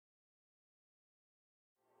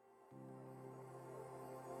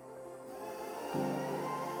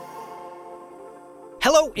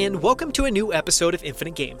Hello, and welcome to a new episode of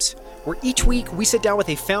Infinite Games, where each week we sit down with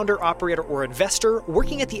a founder, operator, or investor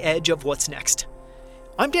working at the edge of what's next.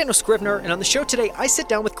 I'm Daniel Scrivener, and on the show today, I sit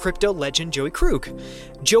down with crypto legend Joey Krug.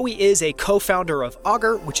 Joey is a co-founder of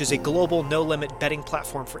Augur, which is a global no-limit betting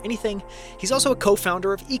platform for anything. He's also a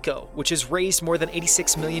co-founder of Eco, which has raised more than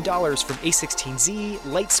 $86 million from A16Z,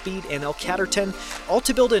 Lightspeed, and El Caterton, all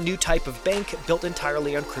to build a new type of bank built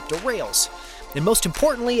entirely on crypto rails. And most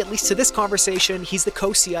importantly, at least to this conversation, he's the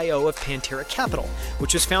co-CIO of Pantera Capital,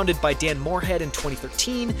 which was founded by Dan Moorhead in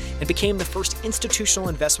 2013 and became the first institutional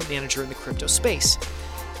investment manager in the crypto space.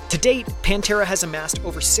 To date, Pantera has amassed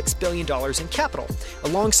over $6 billion in capital,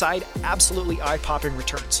 alongside absolutely eye-popping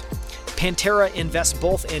returns. Pantera invests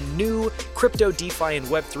both in new crypto, DeFi, and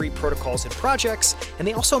Web3 protocols and projects, and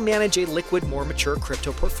they also manage a liquid, more mature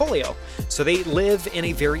crypto portfolio. So they live in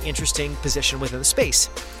a very interesting position within the space.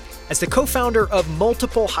 As the co-founder of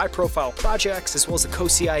multiple high-profile projects, as well as the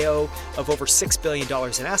co-CIO of over $6 billion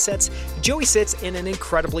in assets, Joey sits in an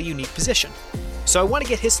incredibly unique position. So I want to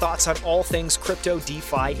get his thoughts on all things crypto,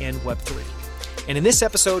 DeFi, and Web3. And in this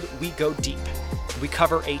episode, we go deep. We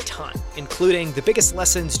cover a ton, including the biggest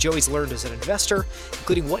lessons Joey's learned as an investor,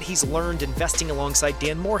 including what he's learned investing alongside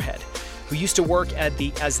Dan Moorhead, who used to work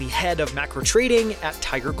as the head of macro trading at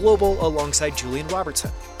Tiger Global alongside Julian Robertson.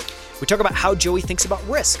 We talk about how Joey thinks about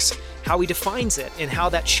risks, how he defines it, and how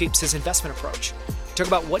that shapes his investment approach. We talk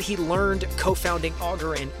about what he learned co-founding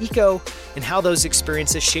Augur and Eco, and how those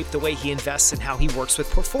experiences shape the way he invests and how he works with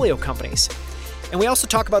portfolio companies. And we also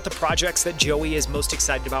talk about the projects that Joey is most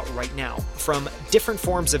excited about right now, from different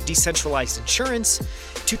forms of decentralized insurance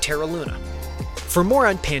to Terra Luna. For more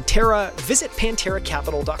on Pantera, visit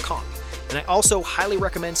PanteraCapital.com. And I also highly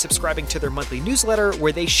recommend subscribing to their monthly newsletter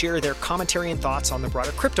where they share their commentary and thoughts on the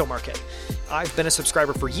broader crypto market. I've been a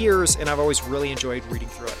subscriber for years, and I've always really enjoyed reading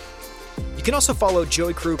through it. You can also follow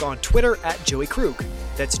Joey Krug on Twitter at Joey Krug.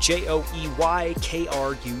 That's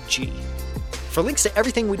JoeyKrug. For links to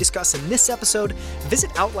everything we discuss in this episode,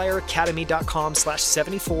 visit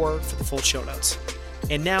outlieracademy.com/74 for the full show notes.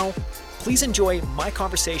 And now, please enjoy my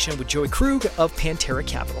conversation with Joey Krug of Pantera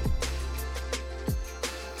Capital.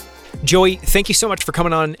 Joey, thank you so much for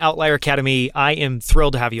coming on Outlier Academy. I am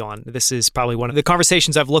thrilled to have you on. This is probably one of the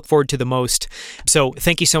conversations I've looked forward to the most. So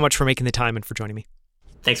thank you so much for making the time and for joining me.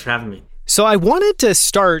 Thanks for having me. So I wanted to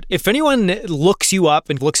start, if anyone looks you up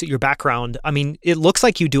and looks at your background, I mean, it looks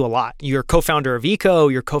like you do a lot. You're co-founder of Eco,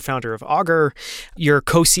 you're co-founder of Augur, you're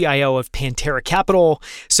co-CIO of Pantera Capital.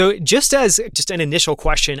 So just an initial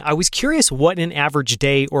question, I was curious what an average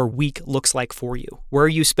day or week looks like for you. Where are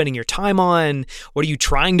you spending your time on? What are you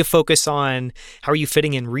trying to focus on? How are you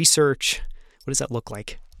fitting in research? What does that look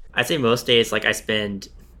like? I'd say most days,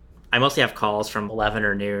 I mostly have calls from 11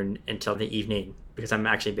 or noon until the evening, because I'm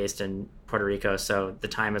actually based in Puerto Rico, so the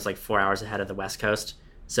time is like 4 hours ahead of the West Coast.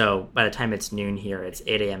 So by the time it's noon here, it's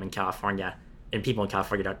 8 a.m. in California, and people in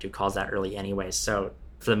California don't do calls that early anyways. So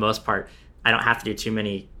for the most part, I don't have to do too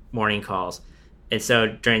many morning calls. And so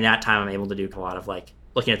during that time, I'm able to do a lot of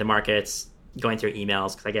looking at the markets, going through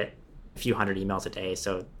emails, because I get a few hundred emails a day.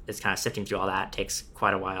 So it's kind of sifting through all that takes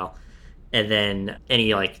quite a while. And then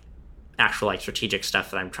any actual strategic stuff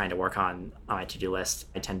that I'm trying to work on my to-do list,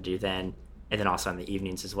 I tend to do then. And then also in the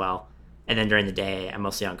evenings as well. And then during the day, I'm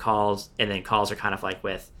mostly on calls. And then calls are kind of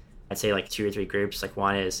with, I'd say 2 or 3 groups.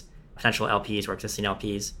 One is potential LPs or existing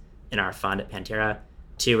LPs in our fund at Pantera.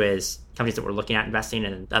 2 is companies that we're looking at investing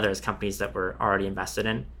in. And the other is companies that we're already invested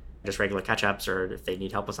in, just regular catch-ups or if they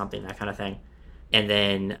need help with something, that kind of thing. And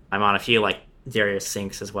then I'm on a few various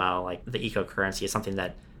syncs as well. The eco currency is something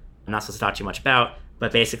that I'm not supposed to talk too much about.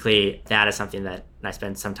 But basically, that is something that I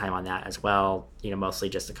spend some time on that as well. Mostly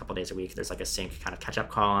just a couple days a week. There's a sync kind of catch-up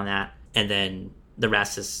call on that. And then the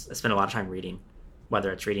rest is I spend a lot of time reading,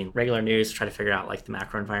 whether it's reading regular news to try to figure out the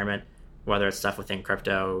macro environment, whether it's stuff within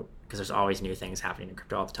crypto, because there's always new things happening in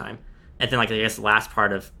crypto all the time. And then I guess the last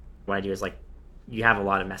part of what I do is you have a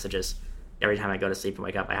lot of messages. Every time I go to sleep and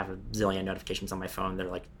wake up, I have a zillion notifications on my phone. They're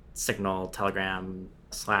Signal, Telegram,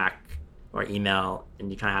 Slack, or email,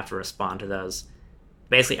 and you kind of have to respond to those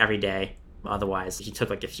basically every day. Otherwise, if you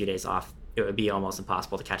took a few days off, it would be almost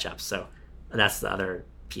impossible to catch up. So that's the other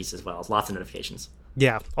piece as well. It's lots of notifications.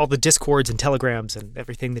 Yeah, all the Discords and Telegrams and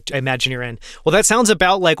everything that I imagine you're in. Well, that sounds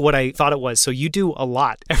about like what I thought it was. So you do a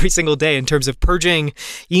lot every single day in terms of purging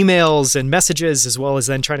emails and messages, as well as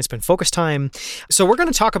then trying to spend focus time. So we're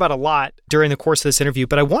going to talk about a lot during the course of this interview,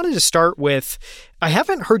 but I wanted to start with, I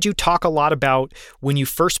haven't heard you talk a lot about when you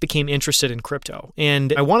first became interested in crypto.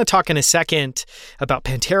 And I want to talk in a second about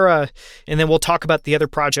Pantera, and then we'll talk about the other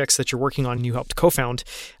projects that you're working on and you helped co-found.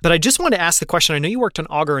 But I just wanted to ask the question, I know you worked on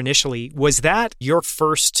Augur initially. Was that your your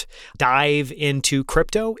first dive into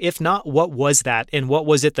crypto? If not, what was that? And what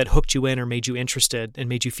was it that hooked you in or made you interested and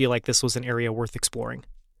made you feel like this was an area worth exploring?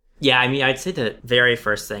 Yeah, I mean, I'd say the very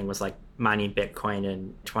first thing was like mining Bitcoin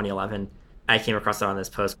in 2011. I came across it on this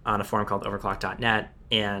post on a forum called overclock.net,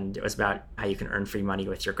 and it was about how you can earn free money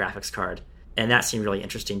with your graphics card. And that seemed really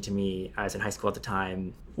interesting to me. I was in high school at the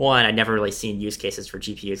time. One, I'd never really seen use cases for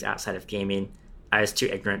GPUs outside of gaming. I was too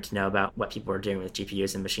ignorant to know about what people were doing with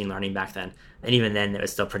GPUs and machine learning back then. And even then, it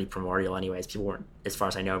was still pretty primordial anyways. People weren't, as far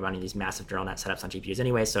as I know, running these massive neural net setups on GPUs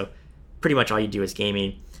anyway. So pretty much all you do is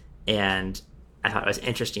gaming. And I thought it was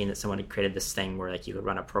interesting that someone had created this thing where like you could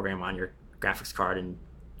run a program on your graphics card and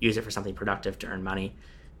use it for something productive to earn money.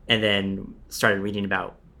 And then started reading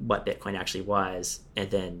about what Bitcoin actually was, and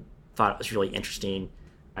then thought it was really interesting.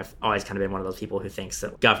 I've always kind of been one of those people who thinks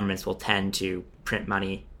that governments will tend to print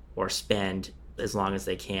money or spend as long as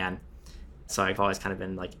they can. So I've always kind of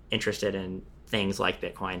been like interested in things like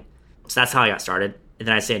Bitcoin. So that's how I got started. And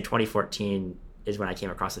then I'd say in 2014 is when I came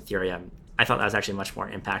across Ethereum. I thought that was actually much more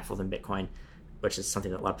impactful than Bitcoin, which is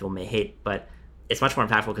something that a lot of people may hate, but it's much more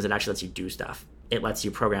impactful because it actually lets you do stuff. It lets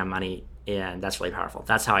you program money, and that's really powerful.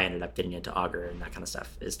 That's how I ended up getting into Augur and that kind of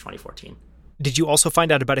stuff, is 2014. Did you also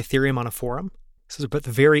find out about Ethereum on a forum? This is about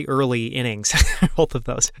the very early innings, both of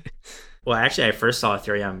those. Well, actually, I first saw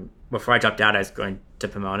Ethereum before I dropped out. I was going to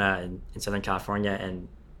Pomona in Southern California, and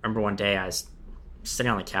I remember one day I was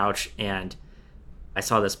sitting on the couch and I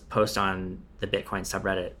saw this post on the Bitcoin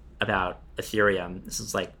subreddit about Ethereum. This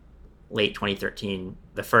is like late 2013.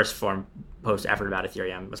 The first forum post ever about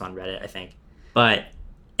Ethereum was on Reddit, I think. But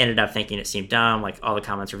ended up thinking it seemed dumb. Like all the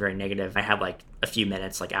comments were very negative. I had like a few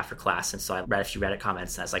minutes like after class, and so I read a few Reddit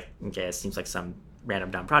comments and I was like, okay, it seems like some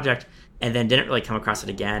random dumb project. And then didn't really come across it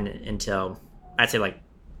again until I'd say like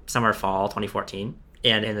summer fall 2014.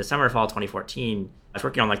 And in the summer fall 2014, I was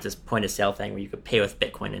working on like this point of sale thing where you could pay with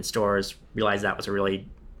Bitcoin in stores. Realized that was a really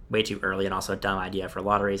way too early and also a dumb idea for a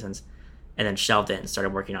lot of reasons. And then shelved it and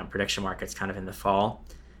started working on prediction markets kind of in the fall.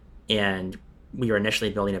 And we were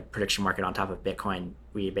initially building a prediction market on top of Bitcoin.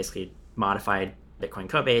 We basically modified Bitcoin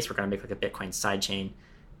code base. We're going to make like a Bitcoin sidechain,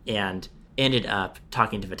 and ended up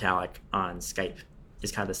talking to Vitalik on Skype.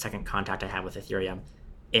 Is kind of the second contact I had with Ethereum.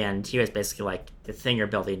 And he was basically like, the thing you're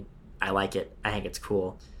building, I like it. I think it's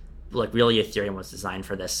cool. Like really Ethereum was designed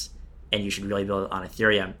for this, and you should really build it on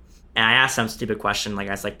Ethereum. And I asked some stupid question. Like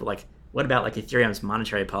I was like, but like, what about like Ethereum's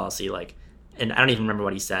monetary policy? Like, and I don't even remember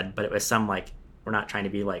what he said, but it was some like, we're not trying to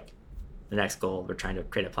be like the next goal. We're trying to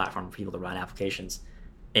create a platform for people to run applications.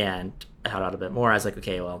 And I thought out a bit more. I was like,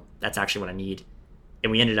 okay, well, that's actually what I need.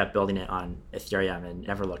 And we ended up building it on Ethereum and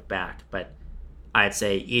never looked back. But I'd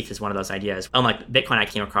say ETH is one of those ideas. Unlike Bitcoin, I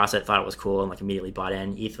came across it, thought it was cool, and like immediately bought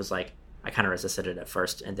in. ETH was like, I kind of resisted it at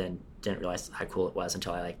first and then didn't realize how cool it was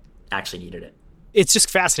until I like actually needed it. It's just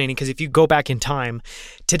fascinating because if you go back in time,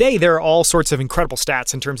 today there are all sorts of incredible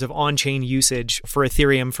stats in terms of on-chain usage for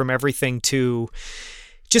Ethereum, from everything to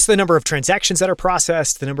just the number of transactions that are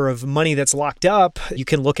processed, the number of money that's locked up. You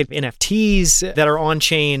can look at NFTs that are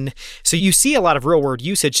on-chain. So you see a lot of real-world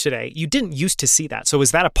usage today. You didn't used to see that. So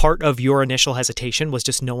was that a part of your initial hesitation, was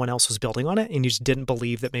just no one else was building on it and you just didn't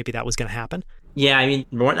believe that maybe that was going to happen? Yeah, I mean,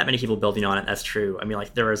 there weren't that many people building on it. That's true. I mean,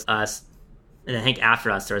 like there was us, and I think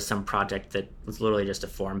after us, there was some project that was literally just a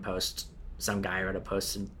forum post. Some guy wrote a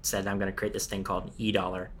post and said, I'm going to create this thing called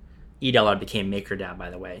eDollar. eDollar became MakerDAO, by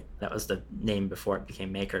the way. That was the name before it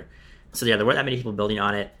became Maker. So yeah, there weren't that many people building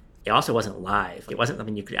on it. It also wasn't live. It wasn't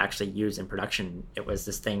something you could actually use in production. It was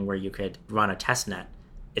this thing where you could run a test net.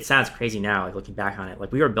 It sounds crazy now, like looking back on it.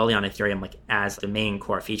 Like we were building on Ethereum like as the main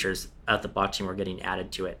core features of the blockchain were getting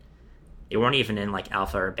added to it. They weren't even in like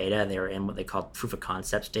alpha or beta. They were in what they called proof of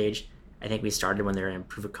concept stage. I think we started when they were in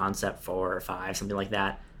proof of concept 4 or 5, something like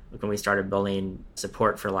that. Like when we started building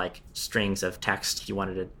support for like strings of text, you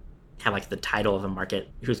wanted to have like the title of a market,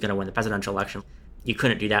 who's going to win the presidential election. You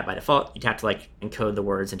couldn't do that by default. You'd have to like encode the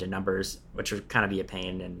words into numbers, which would kind of be a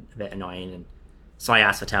pain and a bit annoying. And so I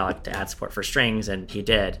asked Vitalik to add support for strings, and he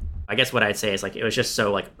did. I guess what I'd say is like it was just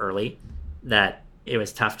so like early that it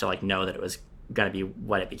was tough to like know that it was going to be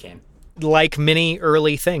what it became. Like many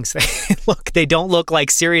early things, they don't look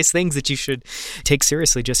like serious things that you should take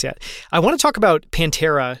seriously just yet. I want to talk about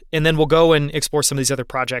Pantera, and then we'll go and explore some of these other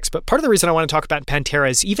projects. But part of the reason I want to talk about Pantera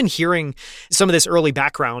is even hearing some of this early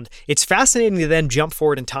background, it's fascinating to then jump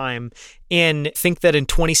forward in time and think that in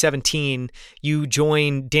 2017, you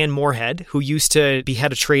joined Dan Moorhead, who used to be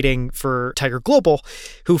head of trading for Tiger Global,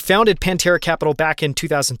 who founded Pantera Capital back in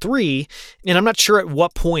 2003. And I'm not sure at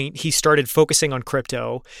what point he started focusing on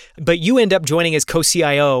crypto, but you end up joining as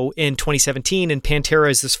co-CIO in 2017, and Pantera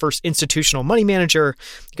is this first institutional money manager.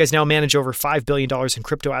 You guys now manage over $5 billion in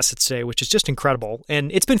crypto assets today, which is just incredible.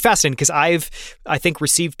 And it's been fascinating because I think,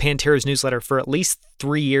 received Pantera's newsletter for at least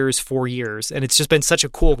 3 years, 4 years. And it's just been such a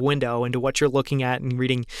cool window into what you're looking at and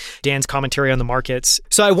reading Dan's commentary on the markets.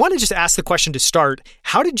 So I want to just ask the question to start.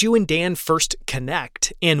 How did you and Dan first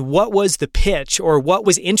connect? And what was the pitch, or what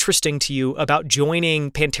was interesting to you about joining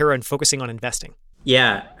Pantera and focusing on investing?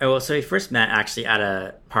 Yeah. Well, so we first met actually at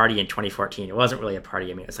a party in 2014. It wasn't really a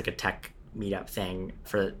party. I mean, it was like a tech meetup thing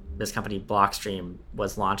for this company. Blockstream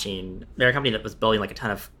was launching. They're a company that was building like a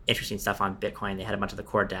ton of interesting stuff on Bitcoin. They had a bunch of the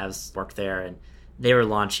core devs work there, and they were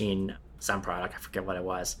launching some product. I forget what it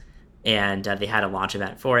was. And they had a launch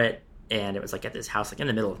event for it. And it was like at this house, like in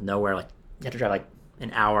the middle of nowhere. Like you had to drive like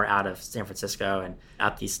an hour out of San Francisco and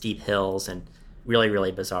up these steep hills, and really,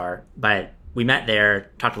 really bizarre. But we met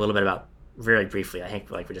there, talked a little bit about very briefly. I think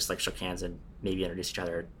like we just like shook hands and maybe introduced each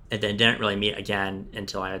other, and then didn't really meet again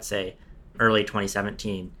until I would say early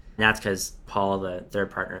 2017. And that's because Paul, the third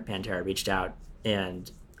partner at Pantera, reached out, and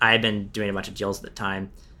I had been doing a bunch of deals at the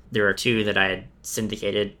time. There were two that I had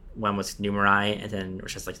syndicated. One was Numerai, and then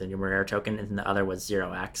which is like the Numeraire token, and then the other was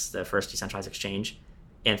 0x, the first decentralized exchange.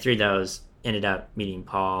 And through those, ended up meeting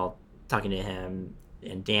Paul, talking to him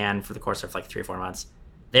and Dan for the course of like 3 or 4 months.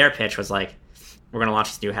 Their pitch was like, we're going to launch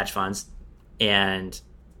these new hedge funds, and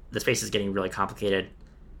the space is getting really complicated.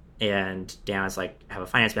 And Dan was like, I have a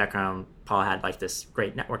finance background. Paul had like this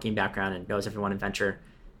great networking background and knows everyone in venture.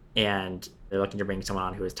 And they're looking to bring someone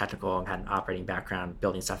on who is technical and had an operating background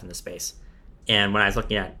building stuff in the space. And when I was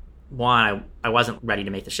looking at one, I wasn't ready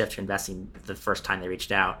to make the shift to investing the first time they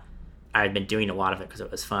reached out. I had been doing a lot of it because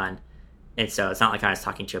it was fun. And so it's not like I was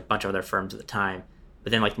talking to a bunch of other firms at the time.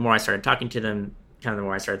 But then like the more I started talking to them, kind of the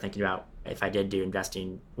more I started thinking about if I did do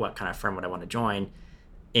investing, what kind of firm would I want to join?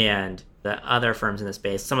 And the other firms in the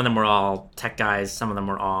space, some of them were all tech guys, some of them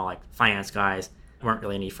were all like finance guys. There weren't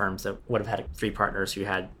really any firms that would have had 3 partners who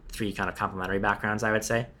had 3 kind of complementary backgrounds, I would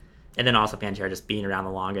say. And then also Pantera just being around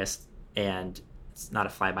the longest, and it's not a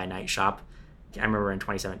fly-by-night shop. I remember in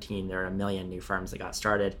 2017, there were 1 million new firms that got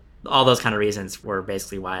started. All those kind of reasons were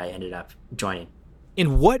basically why I ended up joining.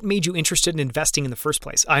 And what made you interested in investing in the first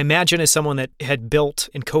place? I imagine as someone that had built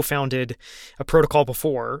and co-founded a protocol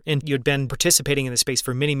before, and you had been participating in the space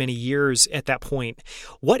for many, many years at that point,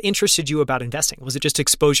 what interested you about investing? Was it just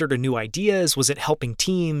exposure to new ideas? Was it helping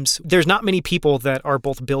teams? There's not many people that are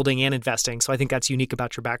both building and investing, so I think that's unique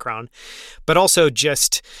about your background. But also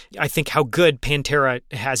just, I think, how good Pantera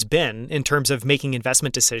has been in terms of making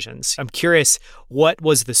investment decisions. I'm curious, what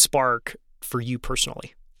was the spark for you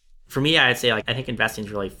personally? For me, I'd say I think investing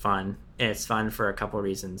is really fun, and it's fun for a couple of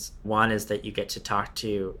reasons. One is that you get to talk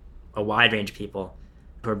to a wide range of people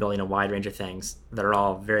who are building a wide range of things that are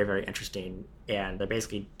all very, very interesting, and they're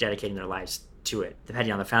basically dedicating their lives to it.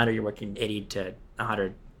 Depending on the founder, you're working 80 to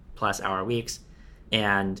 100 plus hour weeks,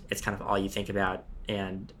 and it's kind of all you think about.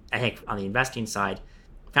 And I think on the investing side,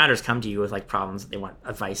 founders come to you with like problems that they want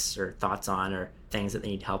advice or thoughts on, or things that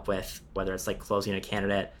they need help with, whether it's like closing a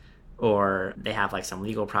candidate, or they have like some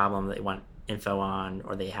legal problem that they want info on,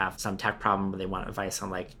 or they have some tech problem where they want advice on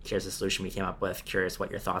like, here's the solution we came up with, curious what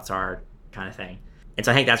your thoughts are, kind of thing. And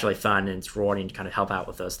so I think that's really fun, and it's rewarding to kind of help out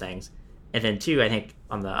with those things. And then 2, I think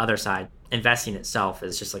on the other side, investing itself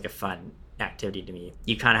is just like a fun activity to me.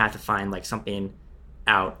 You kind of have to find like something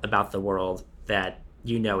out about the world that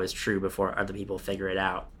you know is true before other people figure it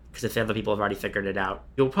out. Because if other people have already figured it out,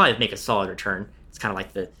 you'll probably make a solid return. It's kind of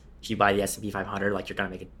like if you buy the S&P 500, like you're going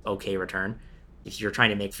to make an okay return. If you're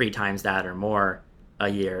trying to make 3 times that or more a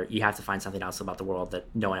year, you have to find something else about the world that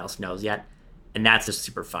no one else knows yet. And that's just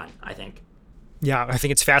super fun, I think. Yeah, I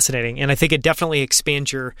think it's fascinating. And I think it definitely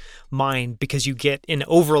expands your mind because you get an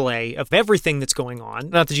overlay of everything that's going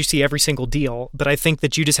on. Not that you see every single deal, but I think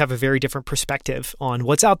that you just have a very different perspective on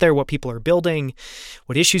what's out there, what people are building,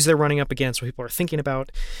 what issues they're running up against, what people are thinking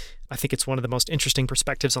about. I think it's one of the most interesting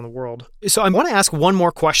perspectives on the world. So I want to ask one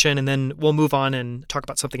more question, and then we'll move on and talk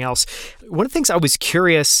about something else. One of the things I was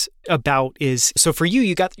curious about is, so for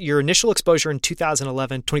you got your initial exposure in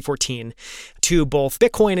 2011, 2014 to both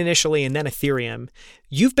Bitcoin initially and then Ethereum.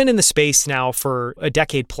 You've been in the space now for a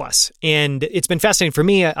decade plus, and it's been fascinating for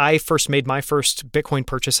me. I first made my first Bitcoin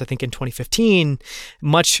purchase, I think, in 2015,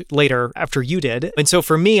 much later after you did. And so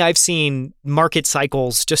for me, I've seen market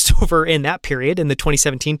cycles just over in that period, in the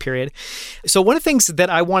 2017 period. So one of the things that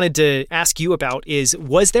I wanted to ask you about is,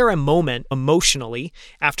 was there a moment emotionally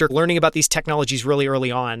after learning about these technologies really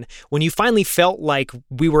early on when you finally felt like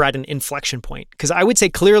we were at an inflection point? Because I would say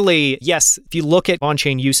clearly, yes, if you look at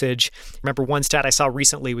on-chain usage, remember one stat I saw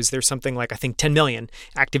recently was there's something like, I think, 10 million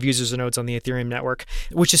active users and nodes on the Ethereum network,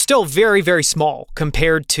 which is still very, very small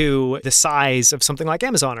compared to the size of something like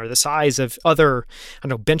Amazon or the size of other,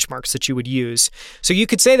 benchmarks that you would use. So you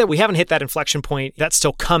could say that we haven't hit that inflection point. That's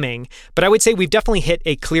still coming. But I would say we've definitely hit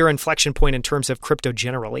a clear inflection point in terms of crypto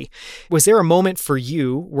generally. Was there a moment for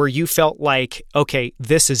you where you felt like, okay,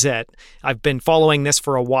 this is it. I've been following this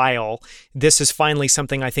for a while. This is finally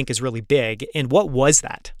something I think is really big. And what was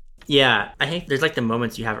that? Yeah, I think there's like the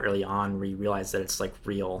moments you have early on where you realize that it's like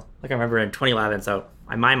real. Like I remember in 2011, so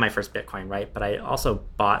I mined my first Bitcoin, right? But I also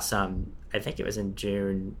bought some, I think it was in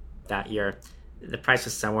June that year. The price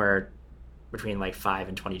was somewhere between like $5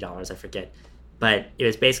 and $20, I forget. But it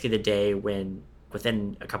was basically the day when,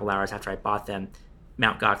 within a couple hours after I bought them,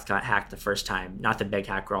 Mt. Gox got hacked the first time. Not the big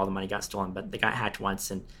hack where all the money got stolen, but they got hacked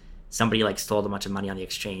once and somebody like stole a bunch of money on the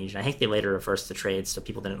exchange. And I think they later reversed the trade so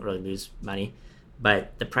people didn't really lose money.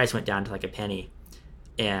 But the price went down to like a penny.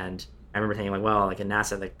 And I remember thinking like, well, like an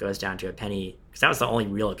asset that goes down to a penny, because that was the only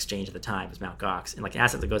real exchange at the time, was Mt. Gox. And like an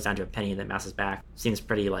asset that goes down to a penny and then bounces back seems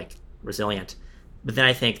pretty like resilient. But then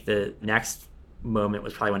I think the next moment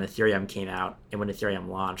was probably when Ethereum came out and when Ethereum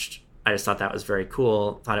launched. I just thought that was very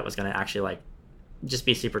cool. Thought it was going to actually like just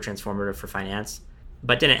be super transformative for finance,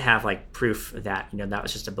 but didn't have like proof that, that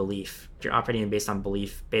was just a belief. You're operating based on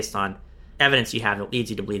belief, based on evidence you have that leads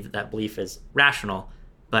you to believe that that belief is rational,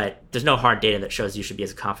 but there's no hard data that shows you should be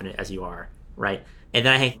as confident as you are, right? And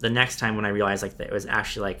then I think the next time when I realized like that it was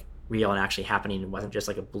actually like real and actually happening and wasn't just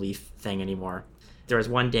like a belief thing anymore. There was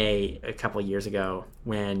one day a couple of years ago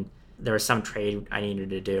when there was some trade I needed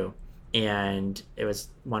to do, and it was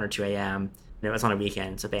 1 or 2 a.m. and it was on a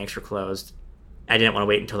weekend, so banks were closed. I didn't want to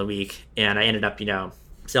wait until the week, and I ended up,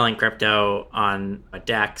 selling crypto on a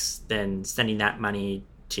DEX, then sending that money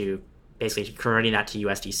to basically converting that to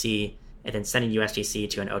USDC, and then sending USDC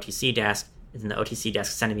to an OTC desk, and then the OTC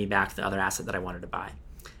desk sending me back the other asset that I wanted to buy.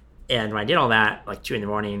 And when I did all that, like 2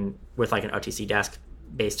 a.m. with like an OTC desk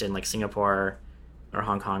based in like Singapore or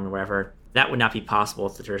Hong Kong or wherever, that would not be possible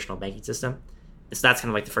with the traditional banking system. So that's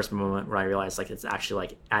kind of like the first moment where I realized like it's actually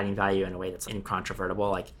like adding value in a way that's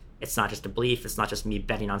incontrovertible. Like it's not just a belief, it's not just me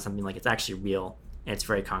betting on something, like it's actually real and it's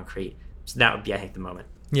very concrete. So that would be, I think, the moment.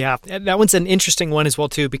 Yeah, that one's an interesting one as well,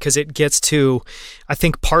 too, because it gets to, I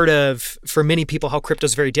think, part of, for many people, how crypto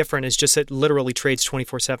is very different is just it literally trades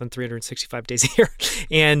 24/7, 365 days a year.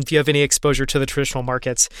 And if you have any exposure to the traditional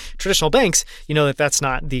markets, traditional banks, you know that that's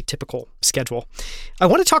not the typical schedule. I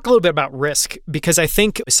want to talk a little bit about risk, because I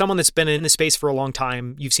think someone that's been in the space for a long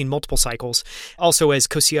time, you've seen multiple cycles. Also, as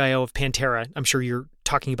co-CIO of Pantera, I'm sure you're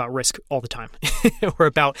talking about risk all the time or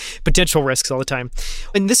about potential risks all the time.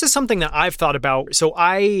 And this is something that I've thought about. So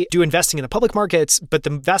I do investing in the public markets, but the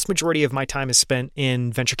vast majority of my time is spent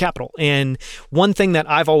in venture capital. And one thing that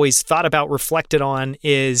I've always thought about, reflected on,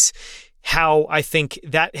 is how I think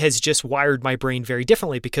that has just wired my brain very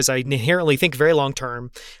differently, because I inherently think very long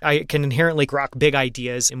term. I can inherently grok big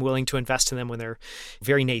ideas and willing to invest in them when they're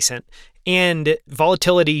very nascent. And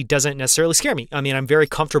volatility doesn't necessarily scare me. I mean, I'm very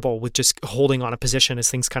comfortable with just holding on a position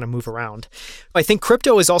as things kind of move around. I think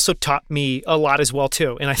crypto has also taught me a lot as well,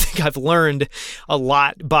 too. And I think I've learned a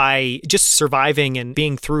lot by just surviving and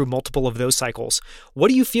being through multiple of those cycles. What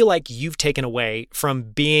do you feel like you've taken away from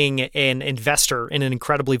being an investor in an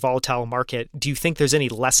incredibly volatile market? Do you think there's any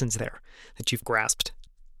lessons there that you've grasped?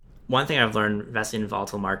 One thing I've learned investing in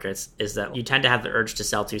volatile markets is that you tend to have the urge to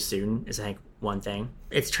sell too soon, is I think one thing.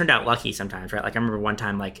 It's turned out lucky sometimes, right? Like I remember one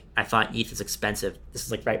time, like I thought ETH was expensive. This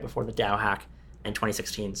is like right before the DAO hack in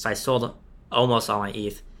 2016. So I sold almost all my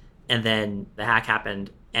ETH, and then the hack happened,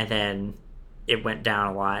 and then it went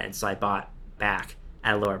down a lot, and so I bought back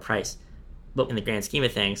at a lower price. But in the grand scheme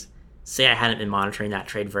of things, say I hadn't been monitoring that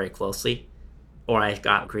trade very closely, or I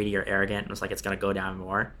got greedy or arrogant and was like, it's going to go down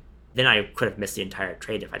more, then I could have missed the entire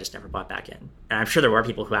trade if I just never bought back in. And I'm sure there were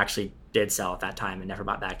people who actually did sell at that time and never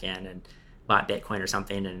bought back in and bought Bitcoin or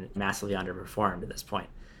something and massively underperformed at this point.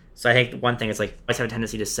 So I think one thing is like, I always have a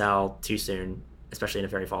tendency to sell too soon, especially in a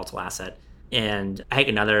very volatile asset. And I think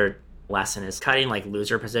another lesson is cutting like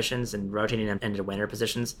loser positions and rotating them into winner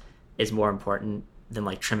positions is more important than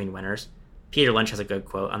like trimming winners. Peter Lynch has a good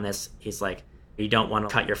quote on this. He's like, you don't want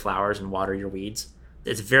to cut your flowers and water your weeds.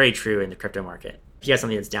 It's very true in the crypto market. If you have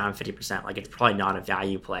something that's down 50%, like it's probably not a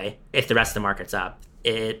value play. If the rest of the market's up,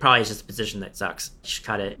 it probably is just a position that sucks. You should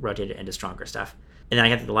cut it, rotate it into stronger stuff. And then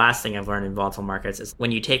I think the last thing I've learned in volatile markets is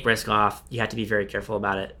when you take risk off, you have to be very careful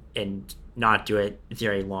about it and not do it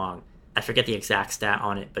very long. I forget the exact stat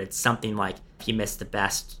on it, but it's something like if you miss the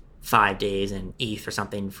best 5 days in ETH or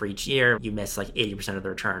something for each year, you miss like 80% of the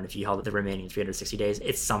return if you held it the remaining 360 days.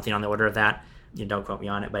 It's something on the order of that. Don't quote me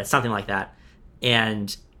on it, but it's something like that.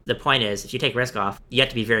 And the point is, if you take risk off, you have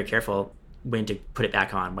to be very careful when to put it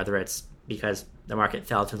back on, whether it's because the market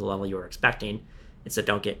fell to the level you were expecting, and so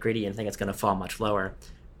don't get greedy and think it's going to fall much lower,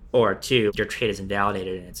 or two, your trade is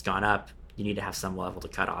invalidated and it's gone up, you need to have some level to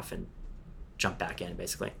cut off and jump back in,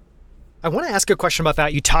 basically. I want to ask a question about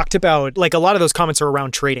that. You talked about, like, a lot of those comments are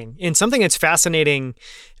around trading. And something that's fascinating,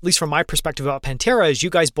 at least from my perspective about Pantera, is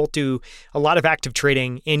you guys both do a lot of active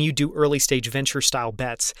trading and you do early stage venture style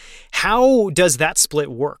bets. How does that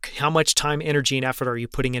split work? How much time, energy, and effort are you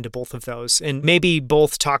putting into both of those? And maybe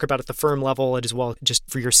both talk about at the firm level as well, just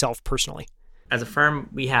for yourself personally. As a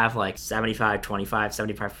firm, we have like 75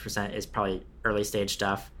 75% is probably early stage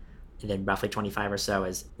stuff. And then roughly 25 or so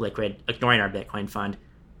is liquid, ignoring our Bitcoin fund,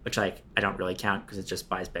 which I don't really count because it just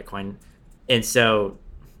buys Bitcoin. And so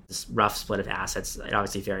this rough split of assets, it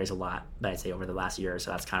obviously varies a lot, but I'd say over the last year or so,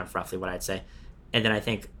 that's kind of roughly what I'd say. And then I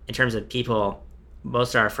think in terms of people,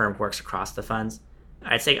 most of our firm works across the funds.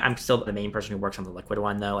 I'd say I'm still the main person who works on the liquid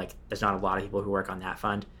one though. Like there's not a lot of people who work on that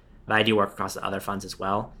fund, but I do work across the other funds as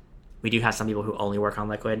well. We do have some people who only work on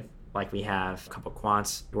liquid. Like we have a couple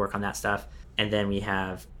quants who work on that stuff. And then we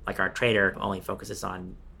have like our trader who only focuses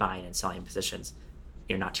on buying and selling positions.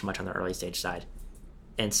 Not too much on the early stage side.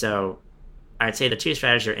 And so I'd say the two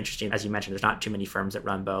strategies are interesting. As you mentioned, there's not too many firms that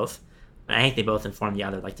run both. And I think they both inform the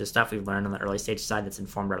other. Like there's stuff we've learned on the early stage side that's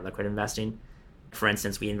informed our liquid investing. For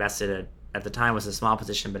instance, we invested at the time was a small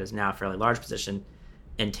position, but is now a fairly large position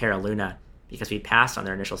in Terra Luna because we passed on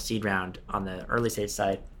their initial seed round on the early stage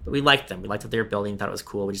side. But we liked them. We liked what they were building, thought it was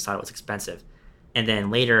cool. We just thought it was expensive. And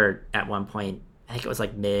then later at one point, I think it was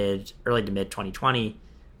like early to mid 2020,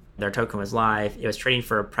 their token was live. It was trading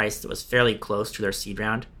for a price that was fairly close to their seed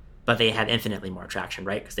round, but they had infinitely more traction,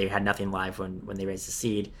 right? Because they had nothing live when they raised the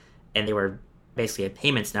seed, and they were basically a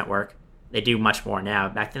payments network. They do much more now.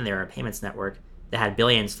 Back then, they were a payments network that had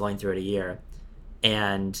billions flowing through it a year.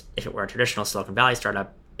 And if it were a traditional Silicon Valley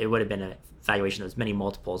startup, it would have been a valuation that was many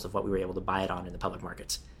multiples of what we were able to buy it on in the public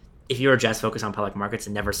markets. If you were just focused on public markets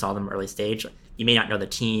and never saw them early stage, you may not know the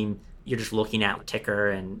team. You're just looking at the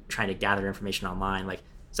ticker and trying to gather information online.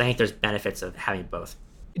 So I think there's benefits of having both.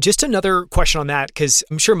 Just another question on that, because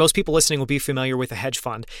I'm sure most people listening will be familiar with a hedge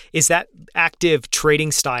fund. Is that active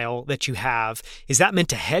trading style that you have, is that meant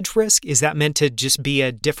to hedge risk? Is that meant to just be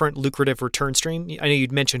a different lucrative return stream? I know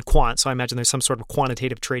you'd mentioned quant, so I imagine there's some sort of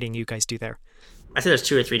quantitative trading you guys do there. I say there's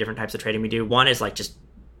 2 or 3 different types of trading we do. One is like just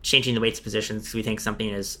changing the weights of positions because we think something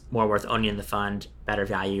is more worth owning in the fund, better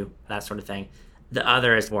value, that sort of thing. The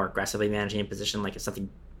other is more aggressively managing a position, like if something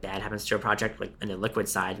bad happens to a project, like in the liquid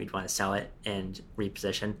side, we'd want to sell it and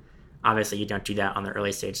reposition. Obviously, you don't do that on the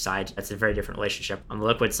early stage side. That's a very different relationship. On the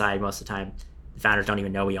liquid side, most of the time, the founders don't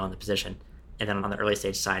even know we own the position. And then on the early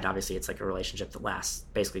stage side, obviously, it's like a relationship that lasts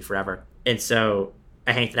basically forever. And so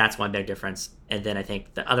I think that's one big difference. And then I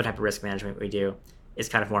think the other type of risk management we do is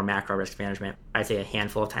kind of more macro risk management. I'd say a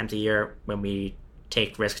handful of times a year when we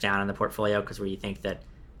take risk down in the portfolio because we think that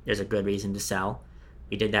there's a good reason to sell.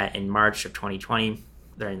 We did that in March of 2020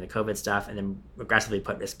 during the COVID stuff, and then aggressively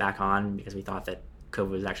put risk back on because we thought that COVID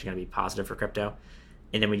was actually going to be positive for crypto.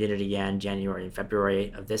 And then we did it again January and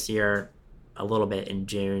February of this year, a little bit in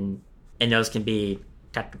June. And those can be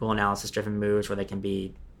technical analysis driven moves, or they can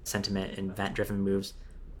be sentiment and event driven moves.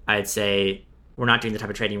 I'd say we're not doing the type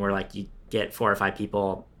of trading where like you get 4 or 5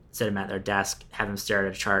 people, sit them at their desk, have them stare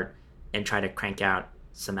at a chart and try to crank out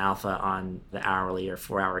some alpha on the hourly or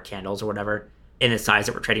 4-hour candles or whatever. In the size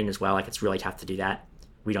that we're trading as well, like it's really tough to do that.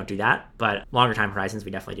 We don't do that, but longer time horizons,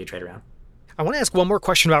 we definitely do trade around. I want to ask one more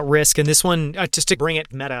question about risk, and this one, just to bring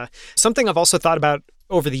it meta. Something I've also thought about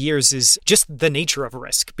over the years is just the nature of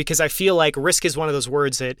risk, because I feel like risk is one of those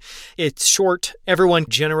words that it's short. Everyone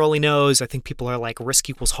generally knows. I think people are like risk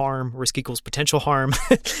equals harm, risk equals potential harm.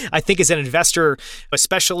 I think as an investor,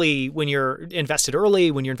 especially when you're invested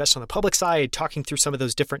early, when you're invested on the public side, talking through some of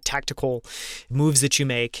those different tactical moves that you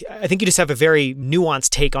make, I think you just have a very nuanced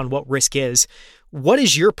take on what risk is. What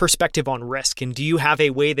is your perspective on risk? And do you have a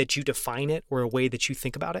way that you define it or a way that you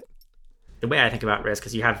think about it? The way I think about risk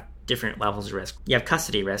is you have different levels of risk. You have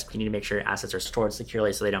custody risk. You need to make sure your assets are stored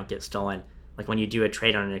securely so they don't get stolen. Like when you do a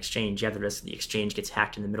trade on an exchange, you have the risk that the exchange gets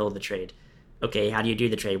hacked in the middle of the trade. Okay, how do you do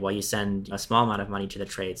the trade? Well, you send a small amount of money to the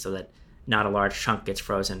trade so that not a large chunk gets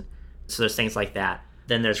frozen. So there's things like that.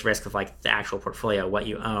 Then there's risk of like the actual portfolio, what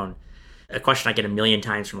you own. A question I get a million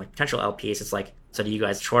times from like potential LPs is like, so do you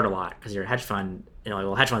guys short a lot? Because you're a hedge fund,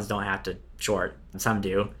 well, hedge funds don't have to short. Some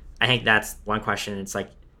do. I think that's one question. It's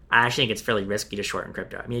like, I actually think it's fairly risky to short in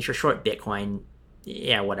crypto. I mean, if you're short Bitcoin,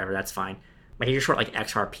 yeah, whatever, that's fine. But if you're short like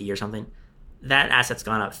XRP or something, that asset's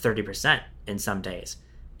gone up 30% in some days.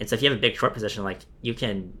 And so if you have a big short position, like you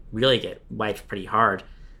can really get wiped pretty hard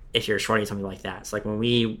if you're shorting something like that. So like when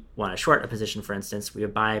we want to short a position, for instance, we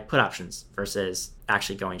would buy put options versus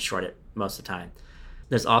actually going short it most of the time.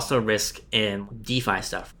 There's also risk in DeFi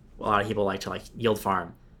stuff. A lot of people like to like yield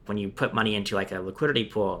farm. When you put money into like a liquidity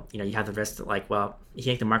pool, you have the risk that like, well, if you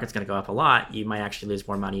think the market's going to go up a lot, you might actually lose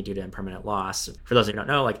more money due to impermanent loss. For those who don't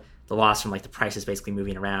know, like the loss from like the price is basically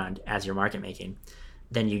moving around as you're market making,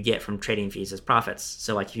 then you get from trading fees as profits.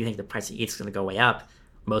 So like if you think the price of ETH is going to go way up,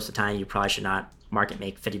 most of the time you probably should not market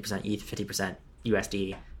make 50% ETH, 50%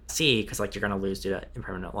 USDC, because like you're going to lose due to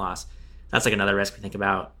impermanent loss. That's like another risk we think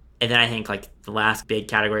about. And then I think like the last big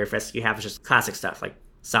category of risk you have is just classic stuff like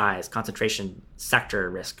size, concentration, sector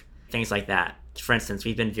risk, things like that. For instance,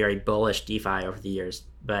 we've been very bullish DeFi over the years,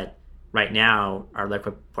 but right now our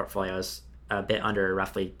liquid portfolio is a bit under,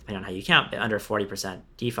 roughly, depending on how you count, a bit under 40%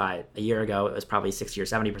 DeFi. A year ago, it was probably 60 or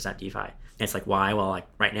 70% DeFi. And it's like, why? Well, like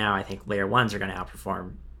right now, I think layer ones are going to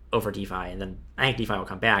outperform over DeFi. And then I think DeFi will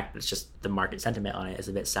come back, but it's just the market sentiment on it is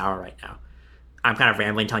a bit sour right now. I'm kind of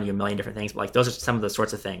rambling, telling you a million different things, but like those are some of the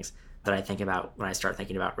sorts of things that I think about when I start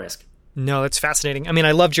thinking about risk. No, that's fascinating. I mean,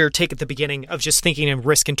 I loved your take at the beginning of just thinking of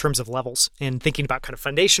risk in terms of levels and thinking about kind of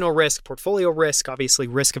foundational risk, portfolio risk, obviously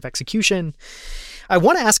risk of execution. I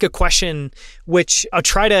want to ask a question, which I'll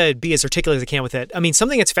try to be as articulate as I can with it. I mean,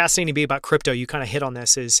 something that's fascinating to me about crypto, you kind of hit on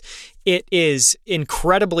this, is it is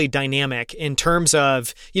incredibly dynamic in terms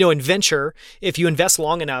of, in venture, if you invest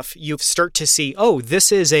long enough, you start to see, oh,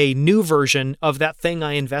 this is a new version of that thing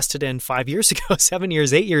I invested in 5 years ago, 7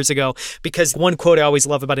 years, 8 years ago. Because one quote I always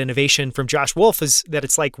love about innovation from Josh Wolf is that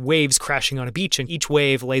it's like waves crashing on a beach, and each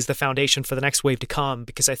wave lays the foundation for the next wave to come,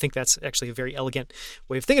 because I think that's actually a very elegant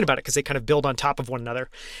way of thinking about it, because they kind of build on top of one another.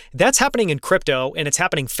 That's happening in crypto, and it's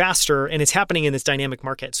happening faster, and it's happening in this dynamic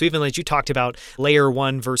market. So even as you talked about layer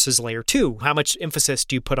one versus layer two, how much emphasis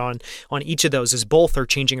do you put on each of those as both are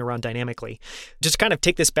changing around dynamically? Just to kind of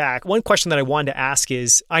take this back, one question that I wanted to ask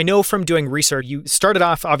is, I know from doing research, you started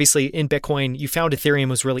off obviously in Bitcoin, you found Ethereum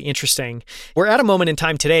was really interesting. We're at a moment in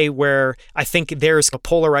time today where I think there's a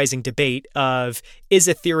polarizing debate of, is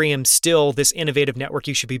Ethereum still this innovative network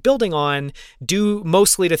you should be building on, due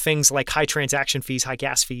mostly to things like high transaction fees, high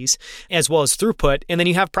gas fees, as well as throughput. And then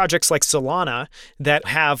you have projects like Solana that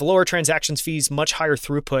have lower transactions fees, much higher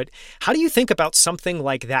throughput. How do you think about something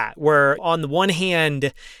like that, where on the one hand,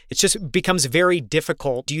 it just becomes very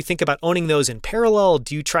difficult? Do you think about owning those in parallel?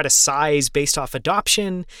 Do you try to size based off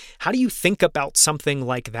adoption? How do you think about something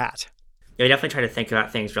like that? Yeah, we definitely try to think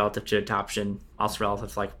about things relative to adoption, also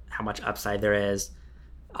relative to like how much upside there is,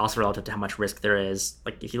 also relative to how much risk there is.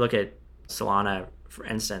 Like if you look at Solana, for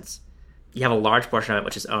instance, you have a large portion of it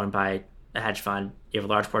which is owned by a hedge fund. You have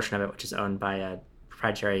a large portion of it which is owned by a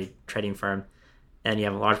proprietary trading firm. And you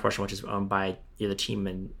have a large portion which is owned by the team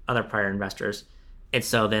and other prior investors. And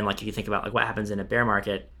so then like if you think about like what happens in a bear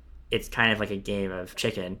market, it's kind of like a game of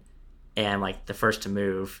chicken. And like the first to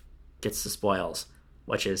move gets the spoils,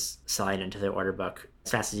 which is selling into the order book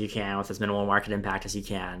as fast as you can with as minimal market impact as you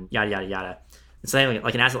can, yada, yada, yada. And so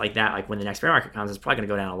like an asset like that, like when the next bear market comes, it's probably going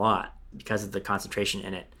to go down a lot because of the concentration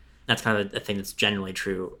in it. That's kind of the thing that's generally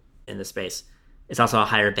true in the space. It's also a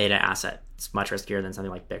higher beta asset. It's much riskier than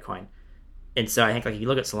something like Bitcoin. And so I think like if you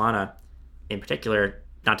look at Solana in particular,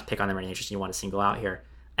 not to pick on them or any interest you want to single out here,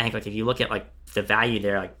 I think like if you look at like the value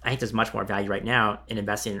there, like I think there's much more value right now in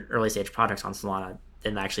investing in early stage projects on Solana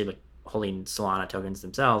than actually like holding Solana tokens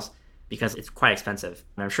themselves, because it's quite expensive.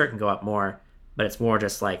 And I'm sure it can go up more, but it's more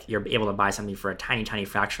just like you're able to buy something for a tiny, tiny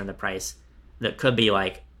fraction of the price that could be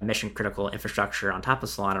like mission critical infrastructure on top of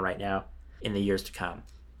Solana right now in the years to come.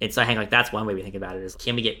 And so I think like that's one way we think about it is,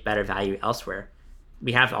 can we get better value elsewhere?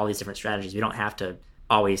 We have all these different strategies. We don't have to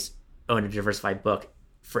always own a diversified book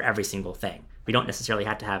for every single thing. We don't necessarily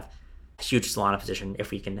have to have a huge Solana position if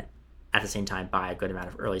we can at the same time buy a good amount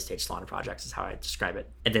of early stage Solana projects, is how I describe it.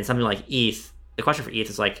 And then something like ETH, the question for ETH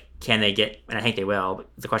is like, can they get, and I think they will, but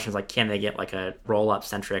the question is like, can they get like a roll-up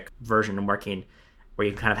centric version working where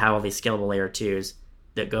you kind of have all these scalable layer twos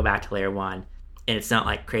that go back to layer one, and it's not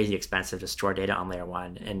like crazy expensive to store data on layer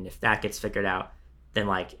one. And if that gets figured out, then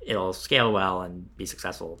like it'll scale well and be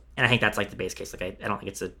successful. And I think that's like the base case. Like I don't think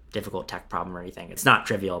it's a difficult tech problem or anything. It's not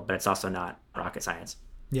trivial, but it's also not rocket science.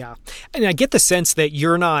 Yeah. And I get the sense that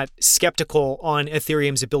you're not skeptical on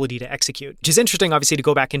Ethereum's ability to execute, which is interesting, obviously, to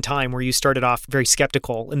go back in time where you started off very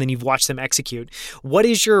skeptical and then you've watched them execute. What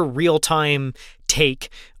is your real-time take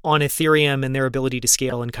on Ethereum and their ability to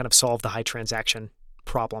scale and kind of solve the high transaction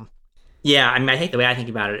problem? Yeah, I mean, I think the way I think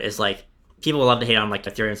about it is like people love to hate on like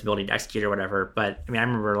Ethereum's ability to execute or whatever, but I mean, I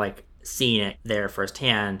remember like seeing it there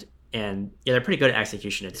firsthand, and yeah, they're pretty good at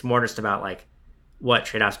execution. It's more just about like what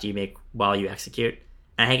trade-offs do you make while you execute.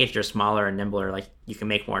 And I think if you're smaller and nimbler, like you can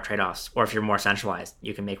make more trade-offs, or if you're more centralized,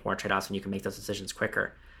 you can make more trade-offs and you can make those decisions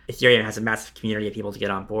quicker. Ethereum has a massive community of people to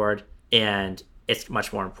get on board, and it's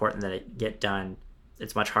much more important that it get done.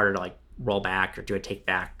 It's much harder to like roll back or do a take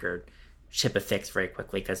back or ship a fix very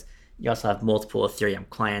quickly, because you also have multiple Ethereum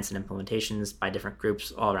clients and implementations by different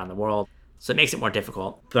groups all around the world. So it makes it more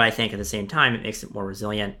difficult. But I think at the same time, it makes it more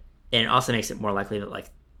resilient. And it also makes it more likely that like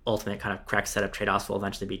ultimate kind of correct set of trade-offs will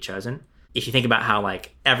eventually be chosen. If you think about how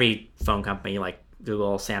like every phone company, like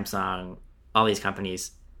Google, Samsung, all these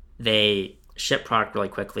companies, they ship product really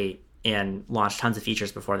quickly and launch tons of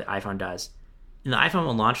features before the iPhone does. And the iPhone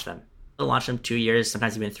will launch them. It'll launch them 2 years,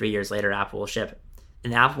 sometimes even 3 years later, Apple will ship.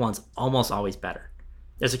 And the Apple one's almost always better.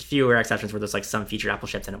 There's a few rare exceptions where there's like some feature Apple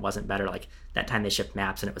shipped and it wasn't better, like that time they shipped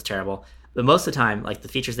Maps and it was terrible. But most of the time, like the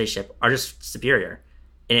features they ship are just superior.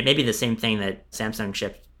 And it may be the same thing that Samsung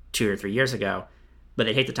shipped 2 or 3 years ago, but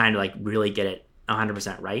they take the time to like really get it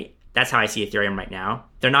 100% right. That's how I see Ethereum right now.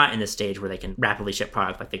 They're not in this stage where they can rapidly ship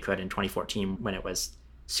product like they could in 2014 when it was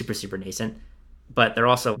super, super nascent. But they're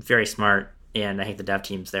also very smart, and I think the dev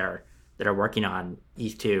teams there that are working on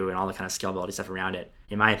ETH2 and all the kind of scalability stuff around it,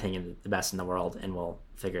 in my opinion, the best in the world, and we'll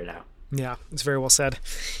figure it out. Yeah, it's very well said.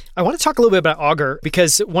 I want to talk a little bit about Augur,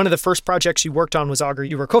 because one of the first projects you worked on was Augur.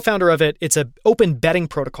 You were a co-founder of it. It's an open betting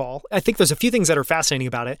protocol. I think there's a few things that are fascinating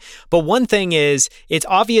about it. But one thing is, it's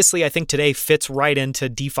obviously, I think today fits right into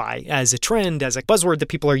DeFi as a trend, as a buzzword that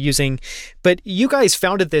people are using. But you guys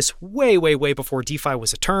founded this way, way, way before DeFi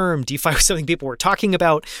was a term. DeFi was something people were talking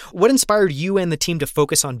about. What inspired you and the team to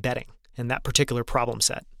focus on betting and that particular problem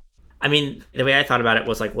set? I mean, the way I thought about it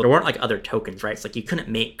was like, well, there weren't like other tokens, right? It's like you couldn't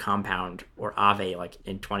make Compound or Aave like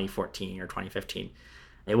in 2014 or 2015.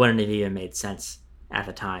 It wouldn't have even made sense at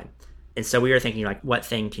the time. And so we were thinking like, what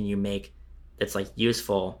thing can you make that's like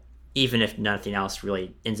useful, even if nothing else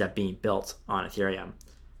really ends up being built on Ethereum?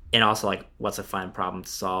 And also like, what's a fun problem to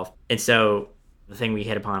solve? And so the thing we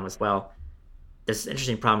hit upon was, well, there's an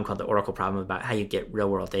interesting problem called the Oracle problem about how you get real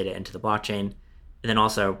world data into the blockchain. And then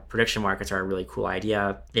also prediction markets are a really cool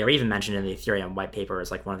idea. They were even mentioned in the Ethereum white paper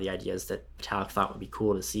as like one of the ideas that Vitalik thought would be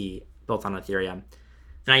cool to see built on Ethereum.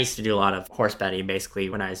 And I used to do a lot of horse betting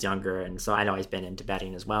basically when I was younger. And so I'd always been into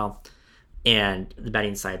betting as well. And the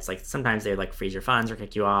betting sites, like sometimes they would like freeze your funds or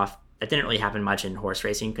kick you off. That didn't really happen much in horse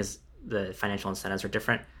racing because the financial incentives are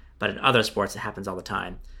different. But in other sports, it happens all the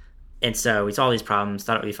time. And so we saw all these problems,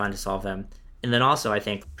 thought it would be fun to solve them. And then also I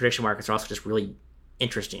think prediction markets are also just really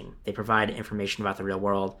interesting. They provide information about the real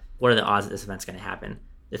world. What are the odds that this event's going to happen?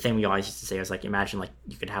 The thing we always used to say was like, imagine like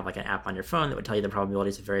you could have like an app on your phone that would tell you the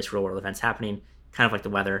probabilities of various real world events happening, kind of like the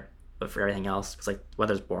weather, but for everything else. Because like the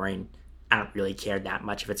weather's boring. I don't really care that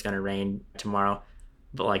much if it's going to rain tomorrow.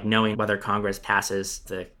 But like knowing whether Congress passes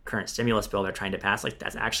the current stimulus bill they're trying to pass, like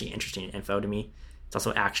that's actually interesting info to me. It's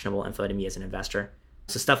also actionable info to me as an investor.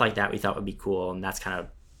 So stuff like that we thought would be cool, and that's kind of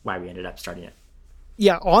why we ended up starting it.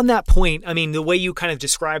 Yeah, on that point, I mean, the way you kind of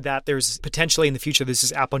describe that, there's potentially in the future, there's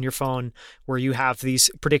this app on your phone where you have these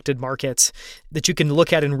predicted markets that you can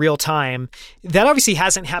look at in real time. That obviously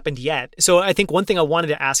hasn't happened yet. So I think one thing I wanted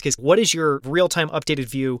to ask is, what is your real-time updated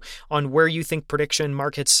view on where you think prediction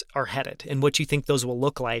markets are headed and what you think those will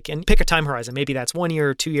look like? And pick a time horizon. Maybe that's 1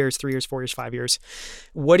 year, 2 years, 3 years, 4 years, 5 years.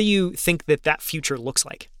 What do you think that future looks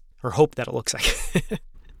like, or hope that it looks like?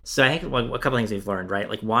 So I think a couple things we've learned, right?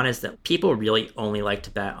 Like one is that people really only like to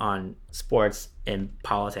bet on sports and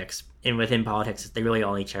politics. And within politics, they really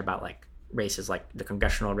only care about like races, like the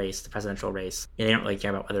congressional race, the presidential race. And they don't really care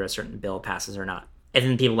about whether a certain bill passes or not. And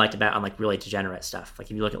then people like to bet on like really degenerate stuff. Like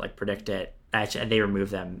if you look at like Predict It, actually they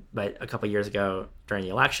removed them. But a couple of years ago during the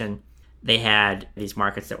election, they had these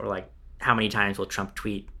markets that were like, how many times will Trump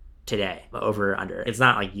tweet today? Over or under. It's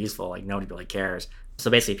not like useful. Like nobody really cares. So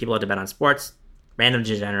basically people like to bet on sports, random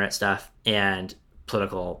degenerate stuff, and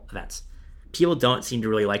political events. People don't seem to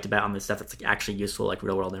really like to bet on the stuff that's like actually useful, like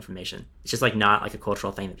real world information. It's just like not like a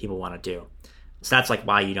cultural thing that people want to do. So that's like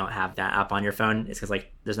why you don't have that app on your phone. It's because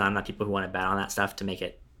like there's not enough people who want to bet on that stuff to make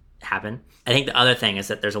it happen. I think the other thing is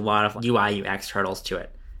that there's a lot of UI UX hurdles to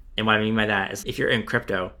it. And what I mean by that is if you're in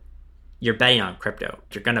crypto, you're betting on crypto.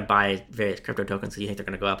 You're going to buy various crypto tokens because you think they're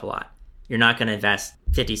going to go up a lot. You're not going to invest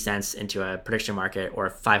 50 cents into a prediction market or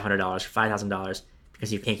 $500 or $5,000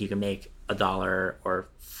 because you think you can make $1 or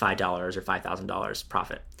 $5 or $5,000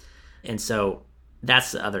 profit. And so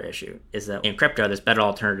that's the other issue, is that in crypto, there's better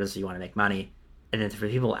alternatives if you want to make money. And then for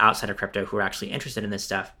people outside of crypto who are actually interested in this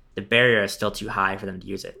stuff, the barrier is still too high for them to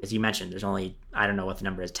use it. As you mentioned, there's only, I don't know what the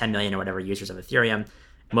number is, 10 million or whatever users of Ethereum.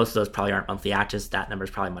 Most of those probably aren't monthly actives. That number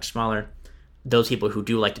is probably much smaller. Those people who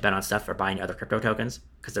do like to bet on stuff are buying other crypto tokens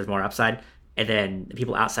because there's more upside. And then the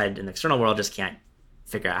people outside in the external world just can't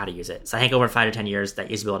figure out how to use it. So I think over 5 to 10 years, that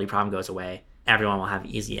usability problem goes away. Everyone will have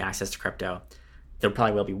easy access to crypto. There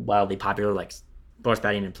probably will be wildly popular like sports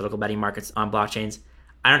betting and political betting markets on blockchains.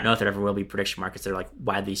 I don't know if there ever will be prediction markets that are like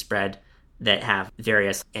widely spread that have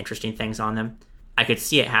various interesting things on them. I could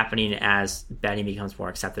see it happening as betting becomes more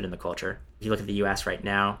accepted in the culture. If you look at the US right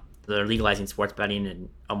now, they're legalizing sports betting in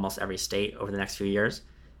almost every state over the next few years.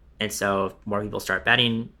 And so if more people start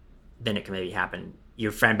betting, then it can maybe happen.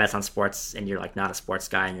 Your friend bets on sports and you're like not a sports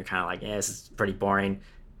guy and you're kind of like, this is pretty boring,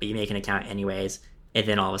 but you make an account anyways. And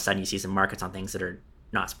then all of a sudden you see some markets on things that are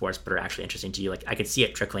not sports but are actually interesting to you. Like I could see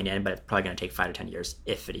it trickling in, but it's probably going to take 5 to 10 years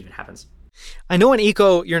if it even happens. I know in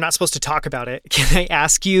eco, you're not supposed to talk about it. Can I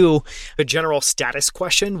ask you a general status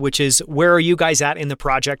question, which is where are you guys at in the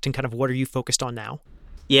project and kind of what are you focused on now?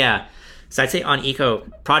 Yeah. So I'd say on eco,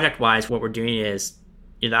 project-wise, what we're doing is,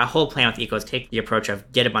 the whole plan with eco is take the approach of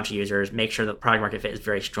get a bunch of users, make sure the product market fit is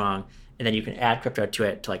very strong, and then you can add crypto to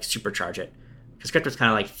it to like supercharge it. Because crypto is kind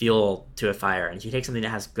of like fuel to a fire. And if you take something that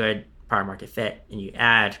has good product market fit and you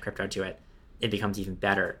add crypto to it, it becomes even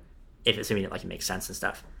better if assuming it makes sense and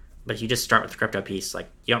stuff. But if you just start with the crypto piece, like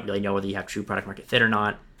you don't really know whether you have true product market fit or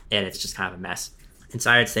not, and it's just kind of a mess. And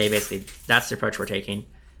so I would say basically that's the approach we're taking.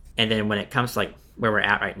 And then when it comes to like where we're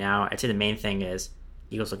at right now, I'd say the main thing is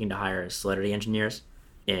Eco's looking to hire Solidity engineers.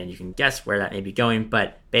 And you can guess where that may be going,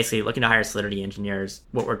 but basically looking to hire Solidity engineers.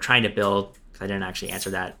 What we're trying to build, because I didn't actually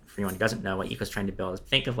answer that for anyone who doesn't know what Eco's trying to build, is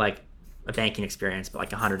think of like a banking experience, but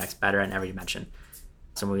like 100x better in every dimension.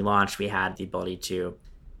 So when we launched, we had the ability to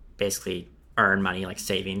basically earn money, like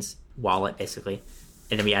savings, wallet basically.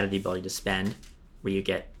 And then we added the ability to spend, where you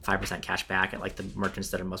get 5% cash back at like the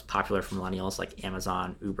merchants that are most popular for millennials, like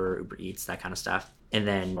Amazon, Uber Eats, that kind of stuff. And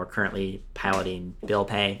then we're currently piloting bill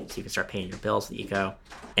pay, so you can start paying your bills with Eco.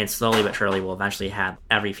 And slowly but surely, we'll eventually have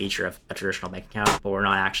every feature of a traditional bank account, but we're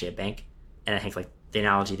not actually a bank. And I think like the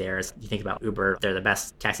analogy there is, you think about Uber, they're the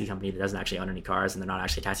best taxi company that doesn't actually own any cars, and they're not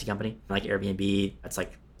actually a taxi company. Like Airbnb, it's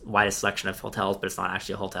like widest selection of hotels, but it's not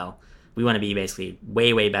actually a hotel. We want to be basically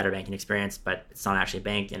way, way better banking experience, but it's not actually a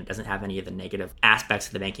bank, and it doesn't have any of the negative aspects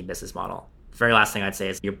of the banking business model. The very last thing I'd say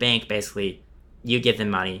is your bank, basically, you give them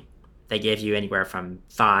money. They give you anywhere from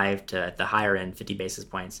 5 to at the higher end, 50 basis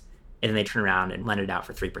points, and then they turn around and lend it out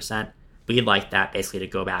for 3%. We'd like that basically to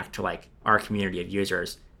go back to like our community of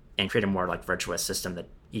users and create a more like virtuous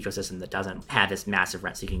ecosystem that doesn't have this massive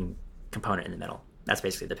rent-seeking component in the middle. That's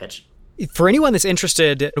basically the pitch. For anyone that's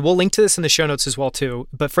interested, we'll link to this in the show notes as well too,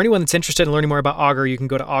 but for anyone that's interested in learning more about Augur, you can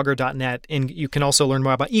go to augur.net, and you can also learn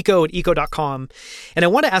more about Eco at eco.com. And I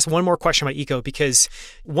want to ask one more question about Eco, because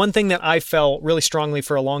one thing that I felt really strongly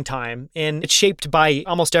for a long time, and it's shaped by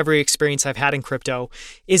almost every experience I've had in crypto,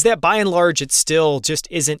 is that by and large, it still just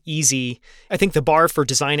isn't easy. I think the bar for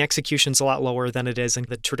design execution is a lot lower than it is in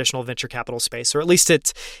the traditional venture capital space, or at least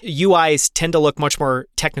its UIs tend to look much more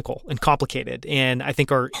technical and complicated, and I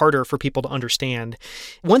think are harder for people to understand.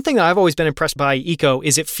 One thing that I've always been impressed by Eco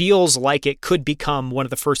is it feels like it could become one of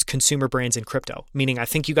the first consumer brands in crypto, meaning I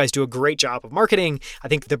think you guys do a great job of marketing. I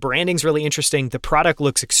think the branding's really interesting. The product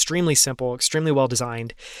looks extremely simple, extremely well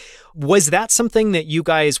designed. Was that something that you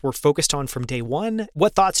guys were focused on from day one?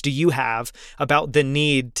 What thoughts do you have about the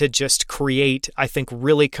need to just create, I think,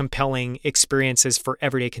 really compelling experiences for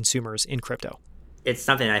everyday consumers in crypto? It's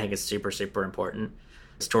something I think is super, super important.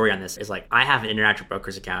 Story on this is like, I have an Interactive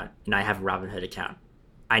Brokers account and I have a Robinhood account.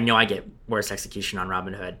 I know I get worse execution on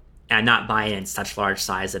Robinhood, and I'm not buying in such large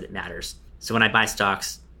size that it matters. So when I buy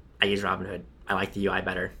stocks, I use Robinhood. I like the UI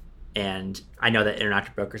better. And I know that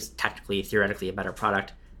Interactive Brokers is technically, theoretically a better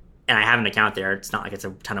product. And I have an account there. It's not like it's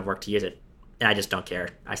a ton of work to use it. And I just don't care.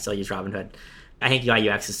 I still use Robinhood. I think UI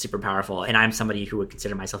UX is super powerful. And I'm somebody who would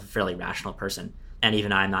consider myself a fairly rational person. And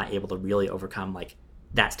even I'm not able to really overcome like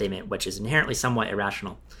that statement, which is inherently somewhat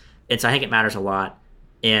irrational. And so I think it matters a lot,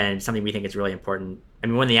 and something we think is really important. I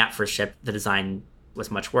mean, when the app first shipped, the design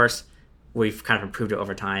was much worse. We've kind of improved it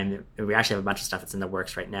over time. And we actually have a bunch of stuff that's in the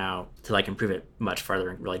works right now to like improve it much further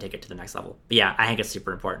and really take it to the next level. But yeah, I think it's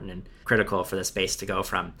super important and critical for the space to go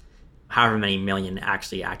from however many million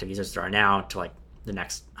actually active users there are now to like the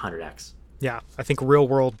next 100x. Yeah, I think real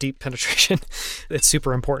world deep penetration, it's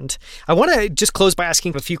super important. I want to just close by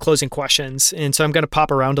asking a few closing questions. And so I'm going to pop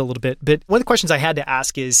around a little bit. But one of the questions I had to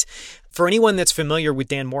ask is, for anyone that's familiar with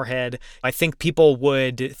Dan Morehead, I think people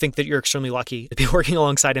would think that you're extremely lucky to be working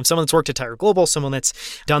alongside him. Someone that's worked at Tiger Global, someone that's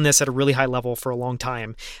done this at a really high level for a long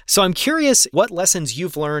time. So I'm curious what lessons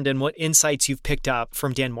you've learned and what insights you've picked up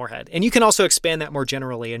from Dan Morehead. And you can also expand that more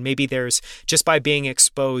generally. And maybe there's, just by being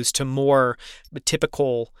exposed to more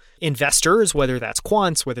typical investors, whether that's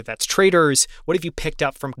quants, whether that's traders, what have you picked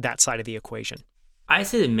up from that side of the equation? I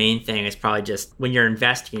say the main thing is probably just when you're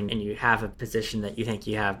investing and you have a position that you think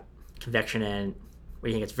you have conviction in, where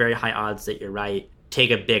you think it's very high odds that you're right, take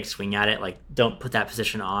a big swing at it. Like, don't put that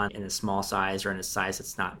position on in a small size or in a size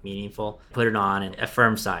that's not meaningful. Put it on in a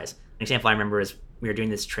firm size. An example I remember is we were doing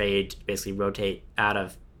this trade to basically rotate out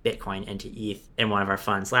of Bitcoin into ETH in one of our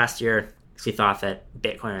funds last year. We thought that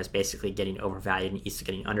Bitcoin was basically getting overvalued and ETH was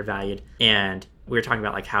getting undervalued. And we were talking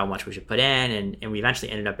about like how much we should put in. And we eventually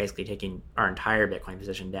ended up basically taking our entire Bitcoin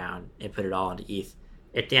position down and put it all into ETH.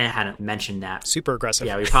 If Dan hadn't mentioned that. Super aggressive.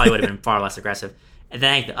 Yeah, we probably would have been far less aggressive. And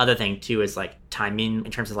then I think the other thing too is like timing,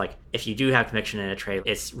 in terms of like, if you do have conviction in a trade,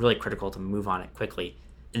 it's really critical to move on it quickly.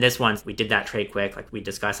 In this one, we did that trade quick. Like, we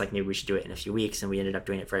discussed like maybe we should do it in a few weeks, and we ended up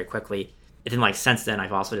doing it very quickly. And then like since then,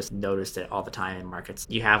 I've also just noticed it all the time in markets.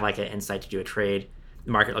 You have like an insight to do a trade.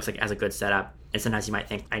 The market looks like it has a good setup. And sometimes you might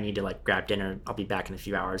think, I need to like grab dinner. I'll be back in a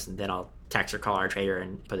few hours, and then I'll text or call our trader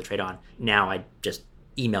and put the trade on. Now I just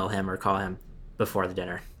email him or call him before the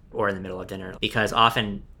dinner or in the middle of dinner, because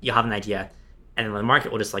often you'll have an idea and then the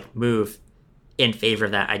market will just like move in favor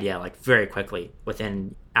of that idea like very quickly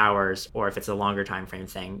within hours, or if it's a longer time frame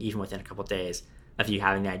thing, even within a couple of days of you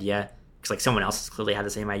having the idea, because like someone else has clearly had the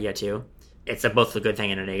same idea too. It's both a good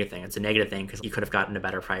thing and a negative thing. It's a negative thing because you could have gotten a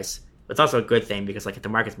better price, but it's also a good thing because like if the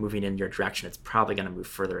market's moving in your direction, it's probably going to move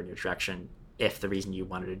further in your direction if the reason you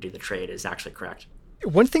wanted to do the trade is actually correct.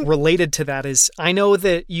 One thing related to that is, I know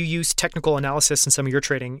that you use technical analysis in some of your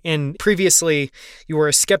trading, and previously you were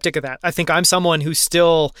a skeptic of that. I think I'm someone who's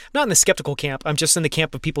still not in the skeptical camp. I'm just in the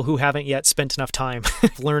camp of people who haven't yet spent enough time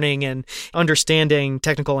learning and understanding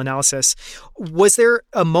technical analysis. Was there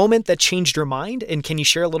a moment that changed your mind? And can you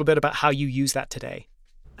share a little bit about how you use that today?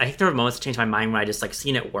 I think there were moments that changed my mind when I just like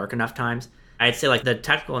seen it work enough times. I'd say like the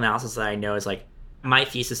technical analysis that I know is like, my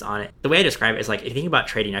thesis on it, the way I describe it is like, if you think about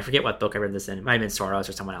trading, I forget what book I read this in, it might have been Soros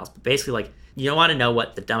or someone else, but basically like, you don't want to know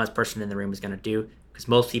what the dumbest person in the room is going to do, because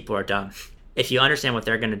most people are dumb. If you understand what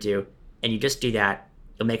they're going to do and you just do that,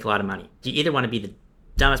 you'll make a lot of money. You either want to be the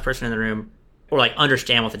dumbest person in the room, or like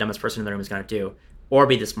understand what the dumbest person in the room is going to do, or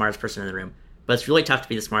be the smartest person in the room. But it's really tough to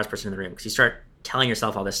be the smartest person in the room, because you start telling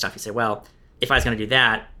yourself all this stuff. You say, well, if I was going to do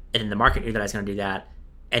that, and then the market knew that I was going to do that,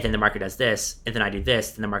 and then the market does this, and then I do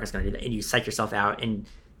this, then the market's going to do that, and you psych yourself out. And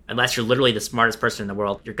unless you're literally the smartest person in the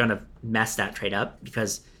world, you're going to mess that trade up,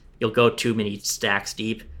 because you'll go too many stacks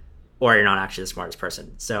deep, or you're not actually the smartest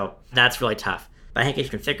person. So that's really tough. But I think if you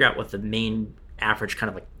can figure out what the main average kind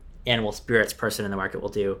of like animal spirits person in the market will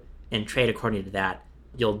do and trade according to that,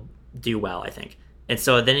 you'll do well, I think. And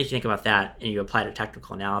so then if you think about that and you apply to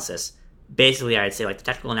technical analysis, basically I'd say like the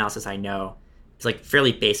technical analysis I know is like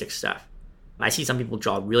fairly basic stuff. I see some people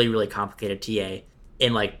draw really, really complicated TA,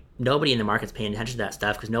 and like nobody in the market's paying attention to that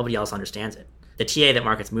stuff because nobody else understands it. The TA that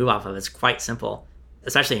markets move off of is quite simple,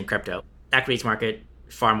 especially in crypto. Equities market,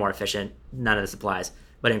 far more efficient. None of this applies.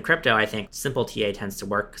 But in crypto, I think simple TA tends to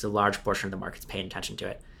work because a large portion of the market's paying attention to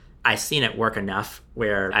it. I've seen it work enough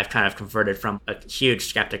where I've kind of converted from a huge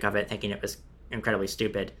skeptic of it, thinking it was incredibly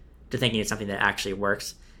stupid, to thinking it's something that actually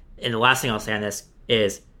works. And the last thing I'll say on this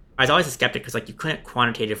is I was always a skeptic because like you couldn't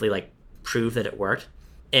quantitatively like prove that it worked.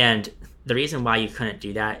 And the reason why you couldn't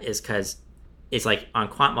do that is because it's like on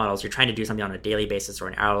quant models, you're trying to do something on a daily basis or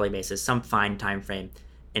an hourly basis, some fine time frame,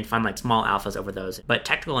 and find like small alphas over those. But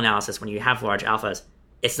technical analysis, when you have large alphas,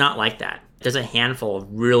 it's not like that. There's a handful of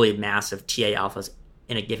really massive TA alphas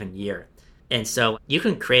in a given year. And so you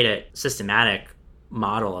can create a systematic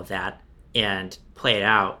model of that and play it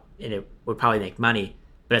out, and it would probably make money.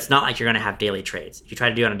 But it's not like you're going to have daily trades. If you try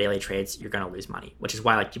to do it on daily trades, you're going to lose money, which is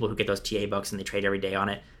why like people who get those TA books and they trade every day on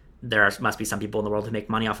it, must be some people in the world who make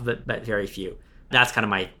money off of it, but very few. That's kind of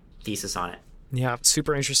my thesis on it. Yeah,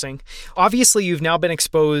 super interesting. Obviously, you've now been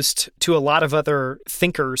exposed to a lot of other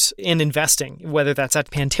thinkers in investing, whether that's at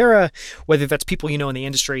Pantera, whether that's people you know in the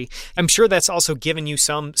industry. I'm sure that's also given you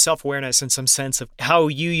some self-awareness and some sense of how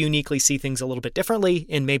you uniquely see things a little bit differently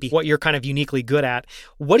and maybe what you're kind of uniquely good at.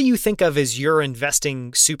 What do you think of as your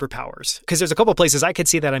investing superpowers? Because there's a couple of places I could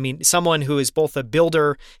see that. I mean, someone who is both a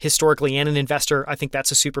builder historically and an investor, I think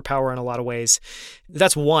that's a superpower in a lot of ways.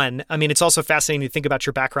 That's one. I mean, it's also fascinating to think about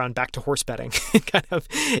your background back to horse betting. Kind of,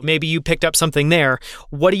 maybe you picked up something there.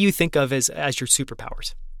 What do you think of as your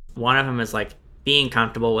superpowers? One of them is like being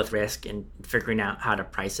comfortable with risk and figuring out how to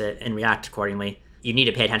price it and react accordingly. You need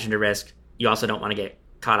to pay attention to risk. You also don't want to get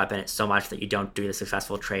caught up in it so much that you don't do the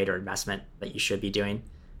successful trade or investment that you should be doing.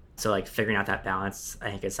 So like figuring out that balance,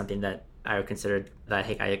 I think is something that I would consider that I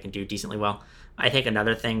think I can do decently well. I think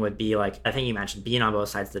another thing would be like, I think you mentioned being on both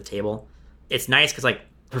sides of the table. It's nice because like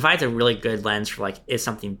provides a really good lens for like, is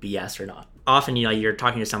something BS or not? Often, you're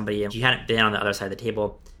talking to somebody and you hadn't been on the other side of the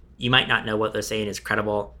table. You might not know what they're saying is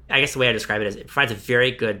credible. I guess the way I describe it is it provides a very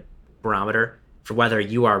good barometer for whether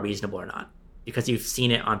you are reasonable or not, because you've seen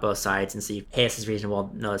it on both sides and see, hey, this is reasonable.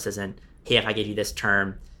 No, this isn't. Hey, if I give you this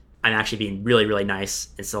term, I'm actually being really, really nice.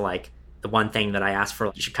 And so like the one thing that I asked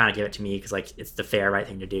for, you should kind of give it to me because like it's the fair, right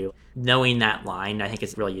thing to do. Knowing that line, I think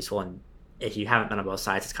is really useful. And if you haven't been on both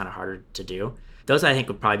sides, it's kind of harder to do. Those, I think,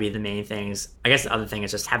 would probably be the main things. I guess the other thing is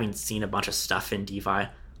just having seen a bunch of stuff in DeFi.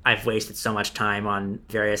 I've wasted so much time on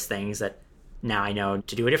various things that now I know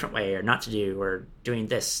to do a different way or not to do, or doing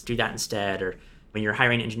this, do that instead. Or when you're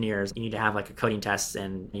hiring engineers, you need to have like a coding test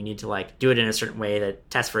and you need to like do it in a certain way that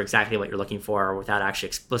tests for exactly what you're looking for without actually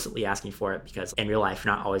explicitly asking for it. Because in real life,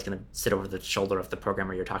 you're not always going to sit over the shoulder of the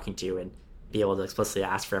programmer you're talking to and be able to explicitly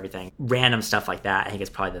ask for everything. Random stuff like that, I think, is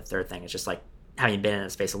probably the third thing. It's just like, having been in the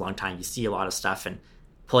space a long time, you see a lot of stuff and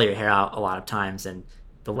pull your hair out a lot of times. And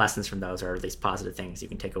the lessons from those are at least positive things you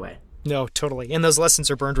can take away. No, totally. And those lessons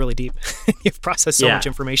are burned really deep. You've processed so much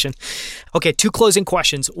information. Okay, 2 closing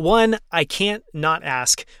questions. One, I can't not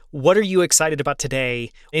ask, what are you excited about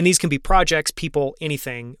today? And these can be projects, people,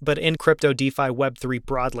 anything, but in crypto, DeFi, Web3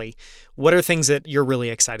 broadly, what are things that you're really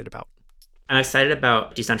excited about? I'm excited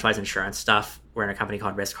about decentralized insurance stuff. We're in a company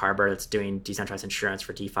called Risk Harbor that's doing decentralized insurance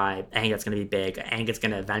for DeFi. I think that's going to be big. I think it's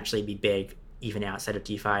going to eventually be big even outside of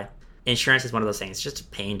DeFi. Insurance is one of those things. It's just a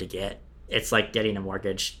pain to get. It's like getting a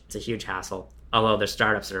mortgage. It's a huge hassle. Although there's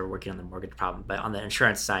startups that are working on the mortgage problem. But on the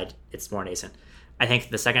insurance side, it's more nascent. I think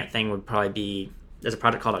the second thing would probably be, there's a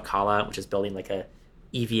project called Akala, which is building like a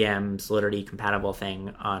EVM Solidity compatible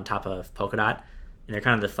thing on top of Polkadot. And they're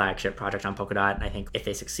kind of the flagship project on Polkadot. And I think if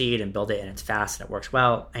they succeed and build it and it's fast and it works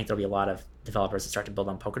well, I think there'll be a lot of developers that start to build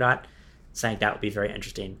on Polkadot. So I think that would be very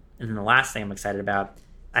interesting. And then the last thing I'm excited about,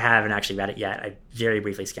 I haven't actually read it yet. I very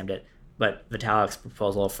briefly skimmed it. But Vitalik's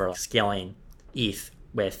proposal for scaling ETH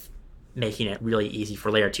with making it really easy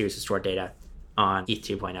for layer 2s to store data on ETH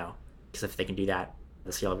 2.0. Because if they can do that,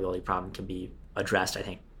 the scalability problem can be addressed, I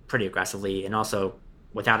think, pretty aggressively and also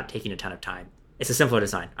without it taking a ton of time. It's a simpler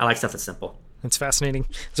design. I like stuff that's simple. That's fascinating.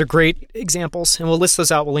 Those are great examples, and we'll list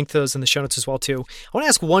those out. We'll link those in the show notes as well, too. I want to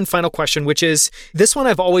ask one final question, which is, this one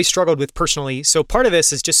I've always struggled with personally. So part of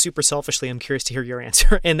this is just super selfishly, I'm curious to hear your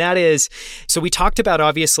answer. And that is, so we talked about,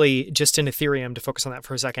 obviously, just in Ethereum, to focus on that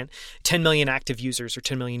for a second, 10 million active users or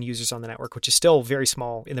 10 million users on the network, which is still very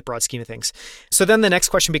small in the broad scheme of things. So then the next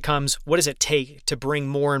question becomes, what does it take to bring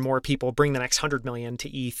more and more people, bring the next 100 million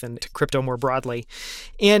to ETH and to crypto more broadly?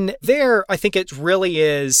 And there, I think it really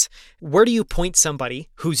is, where do you point somebody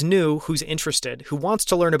who's new, who's interested, who wants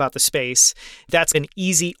to learn about the space? That's an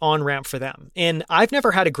easy on-ramp for them. And I've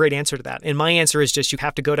never had a great answer to that. And my answer is just, you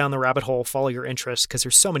have to go down the rabbit hole, follow your interests, because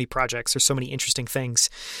there's so many projects, there's so many interesting things.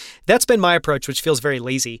 That's been my approach, which feels very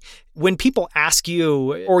lazy. When people ask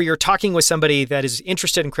you, or you're talking with somebody that is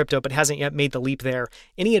interested in crypto but hasn't yet made the leap there,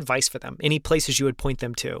 any advice for them? Any places you would point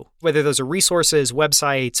them to? Whether those are resources,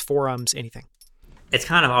 websites, forums, anything. It's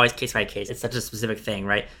kind of always case by case. It's such a specific thing,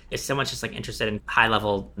 right? If someone's just like interested in high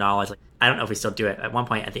level knowledge, like I don't know if we still do it. At one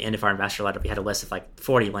point at the end of our investor letter, we had a list of like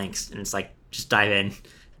 40 links, and it's like, just dive in,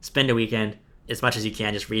 spend a weekend as much as you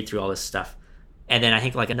can, just read through all this stuff. And then I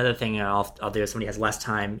think like another thing I'll do if somebody has less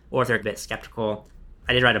time or if they're a bit skeptical,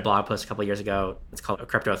 I did write a blog post a couple of years ago. It's called A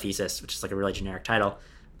Crypto Thesis, which is like a really generic title.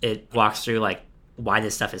 It walks through like why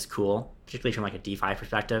this stuff is cool, particularly from like a DeFi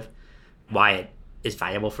perspective, why it is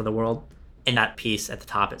valuable for the world. In that piece at the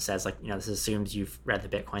top, it says, like, you know, this assumes you've read the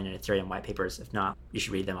Bitcoin and Ethereum white papers. If not, you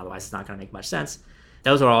should read them. Otherwise, it's not going to make much sense.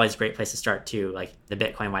 Those are always a great place to start, too, like the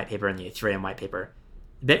Bitcoin white paper and the Ethereum white paper.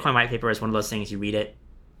 The Bitcoin white paper is one of those things you read it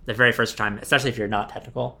the very first time, especially if you're not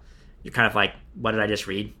technical. You're kind of like, what did I just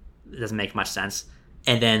read? It doesn't make much sense.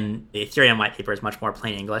 And then the Ethereum white paper is much more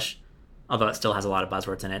plain English, although it still has a lot of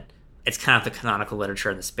buzzwords in it. It's kind of the canonical literature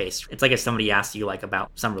in the space. It's like if somebody asked you like about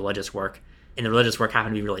some religious work, and the religious work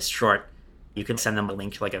happened to be really short, you can send them a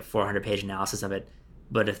link to like a 400-page analysis of it.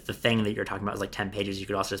 But if the thing that you're talking about is like 10 pages, you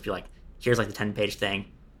could also just be like, here's like the 10-page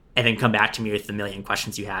thing, and then come back to me with the million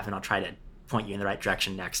questions you have, and I'll try to point you in the right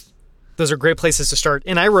direction next. Those are great places to start.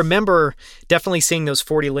 And I remember definitely seeing those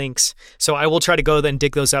 40 links. So I will try to go then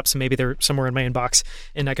dig those up. So maybe they're somewhere in my inbox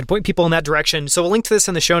and I can point people in that direction. So we'll link to this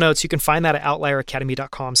in the show notes. You can find that at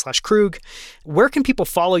outlieracademy.com/Krug. Where can people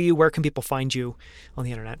follow you? Where can people find you on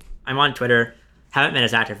the internet? I'm on Twitter. Haven't been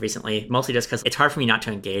as active recently, mostly just because it's hard for me not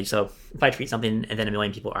to engage. So if I tweet something and then a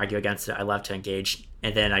million people argue against it, I love to engage.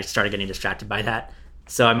 And then I started getting distracted by that.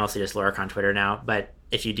 So I mostly just lurk on Twitter now. But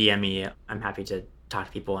if you DM me, I'm happy to talk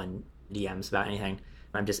to people in DMs about anything.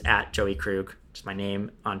 I'm just at Joey Krug, just my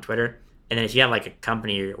name on Twitter. And then if you have like a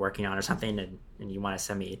company you're working on or something and you want to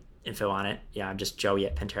send me info on it, I'm just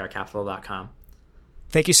joey@panteracapital.com.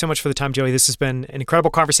 Thank you so much for the time, Joey. This has been an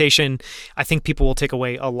incredible conversation. I think people will take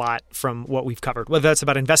away a lot from what we've covered, whether that's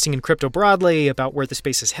about investing in crypto broadly, about where the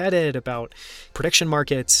space is headed, about prediction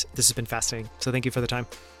markets. This has been fascinating. So thank you for the time.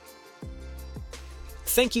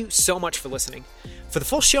 Thank you so much for listening. For the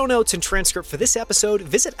full show notes and transcript for this episode,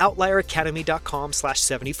 visit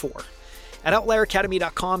outlieracademy.com/74. At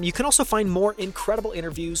outlieracademy.com, you can also find more incredible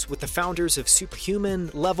interviews with the founders of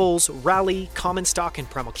Superhuman, Levels, Rally, Common Stock, and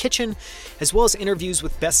Primal Kitchen, as well as interviews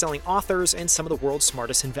with best-selling authors and some of the world's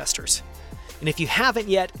smartest investors. And if you haven't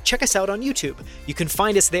yet, check us out on YouTube. You can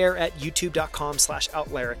find us there at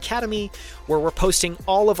youtube.com/outlieracademy, where we're posting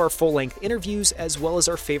all of our full-length interviews as well as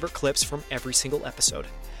our favorite clips from every single episode.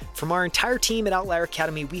 From our entire team at Outlier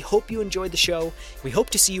Academy, we hope you enjoyed the show. We hope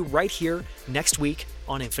to see you right here next week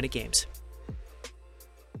on Infinite Games.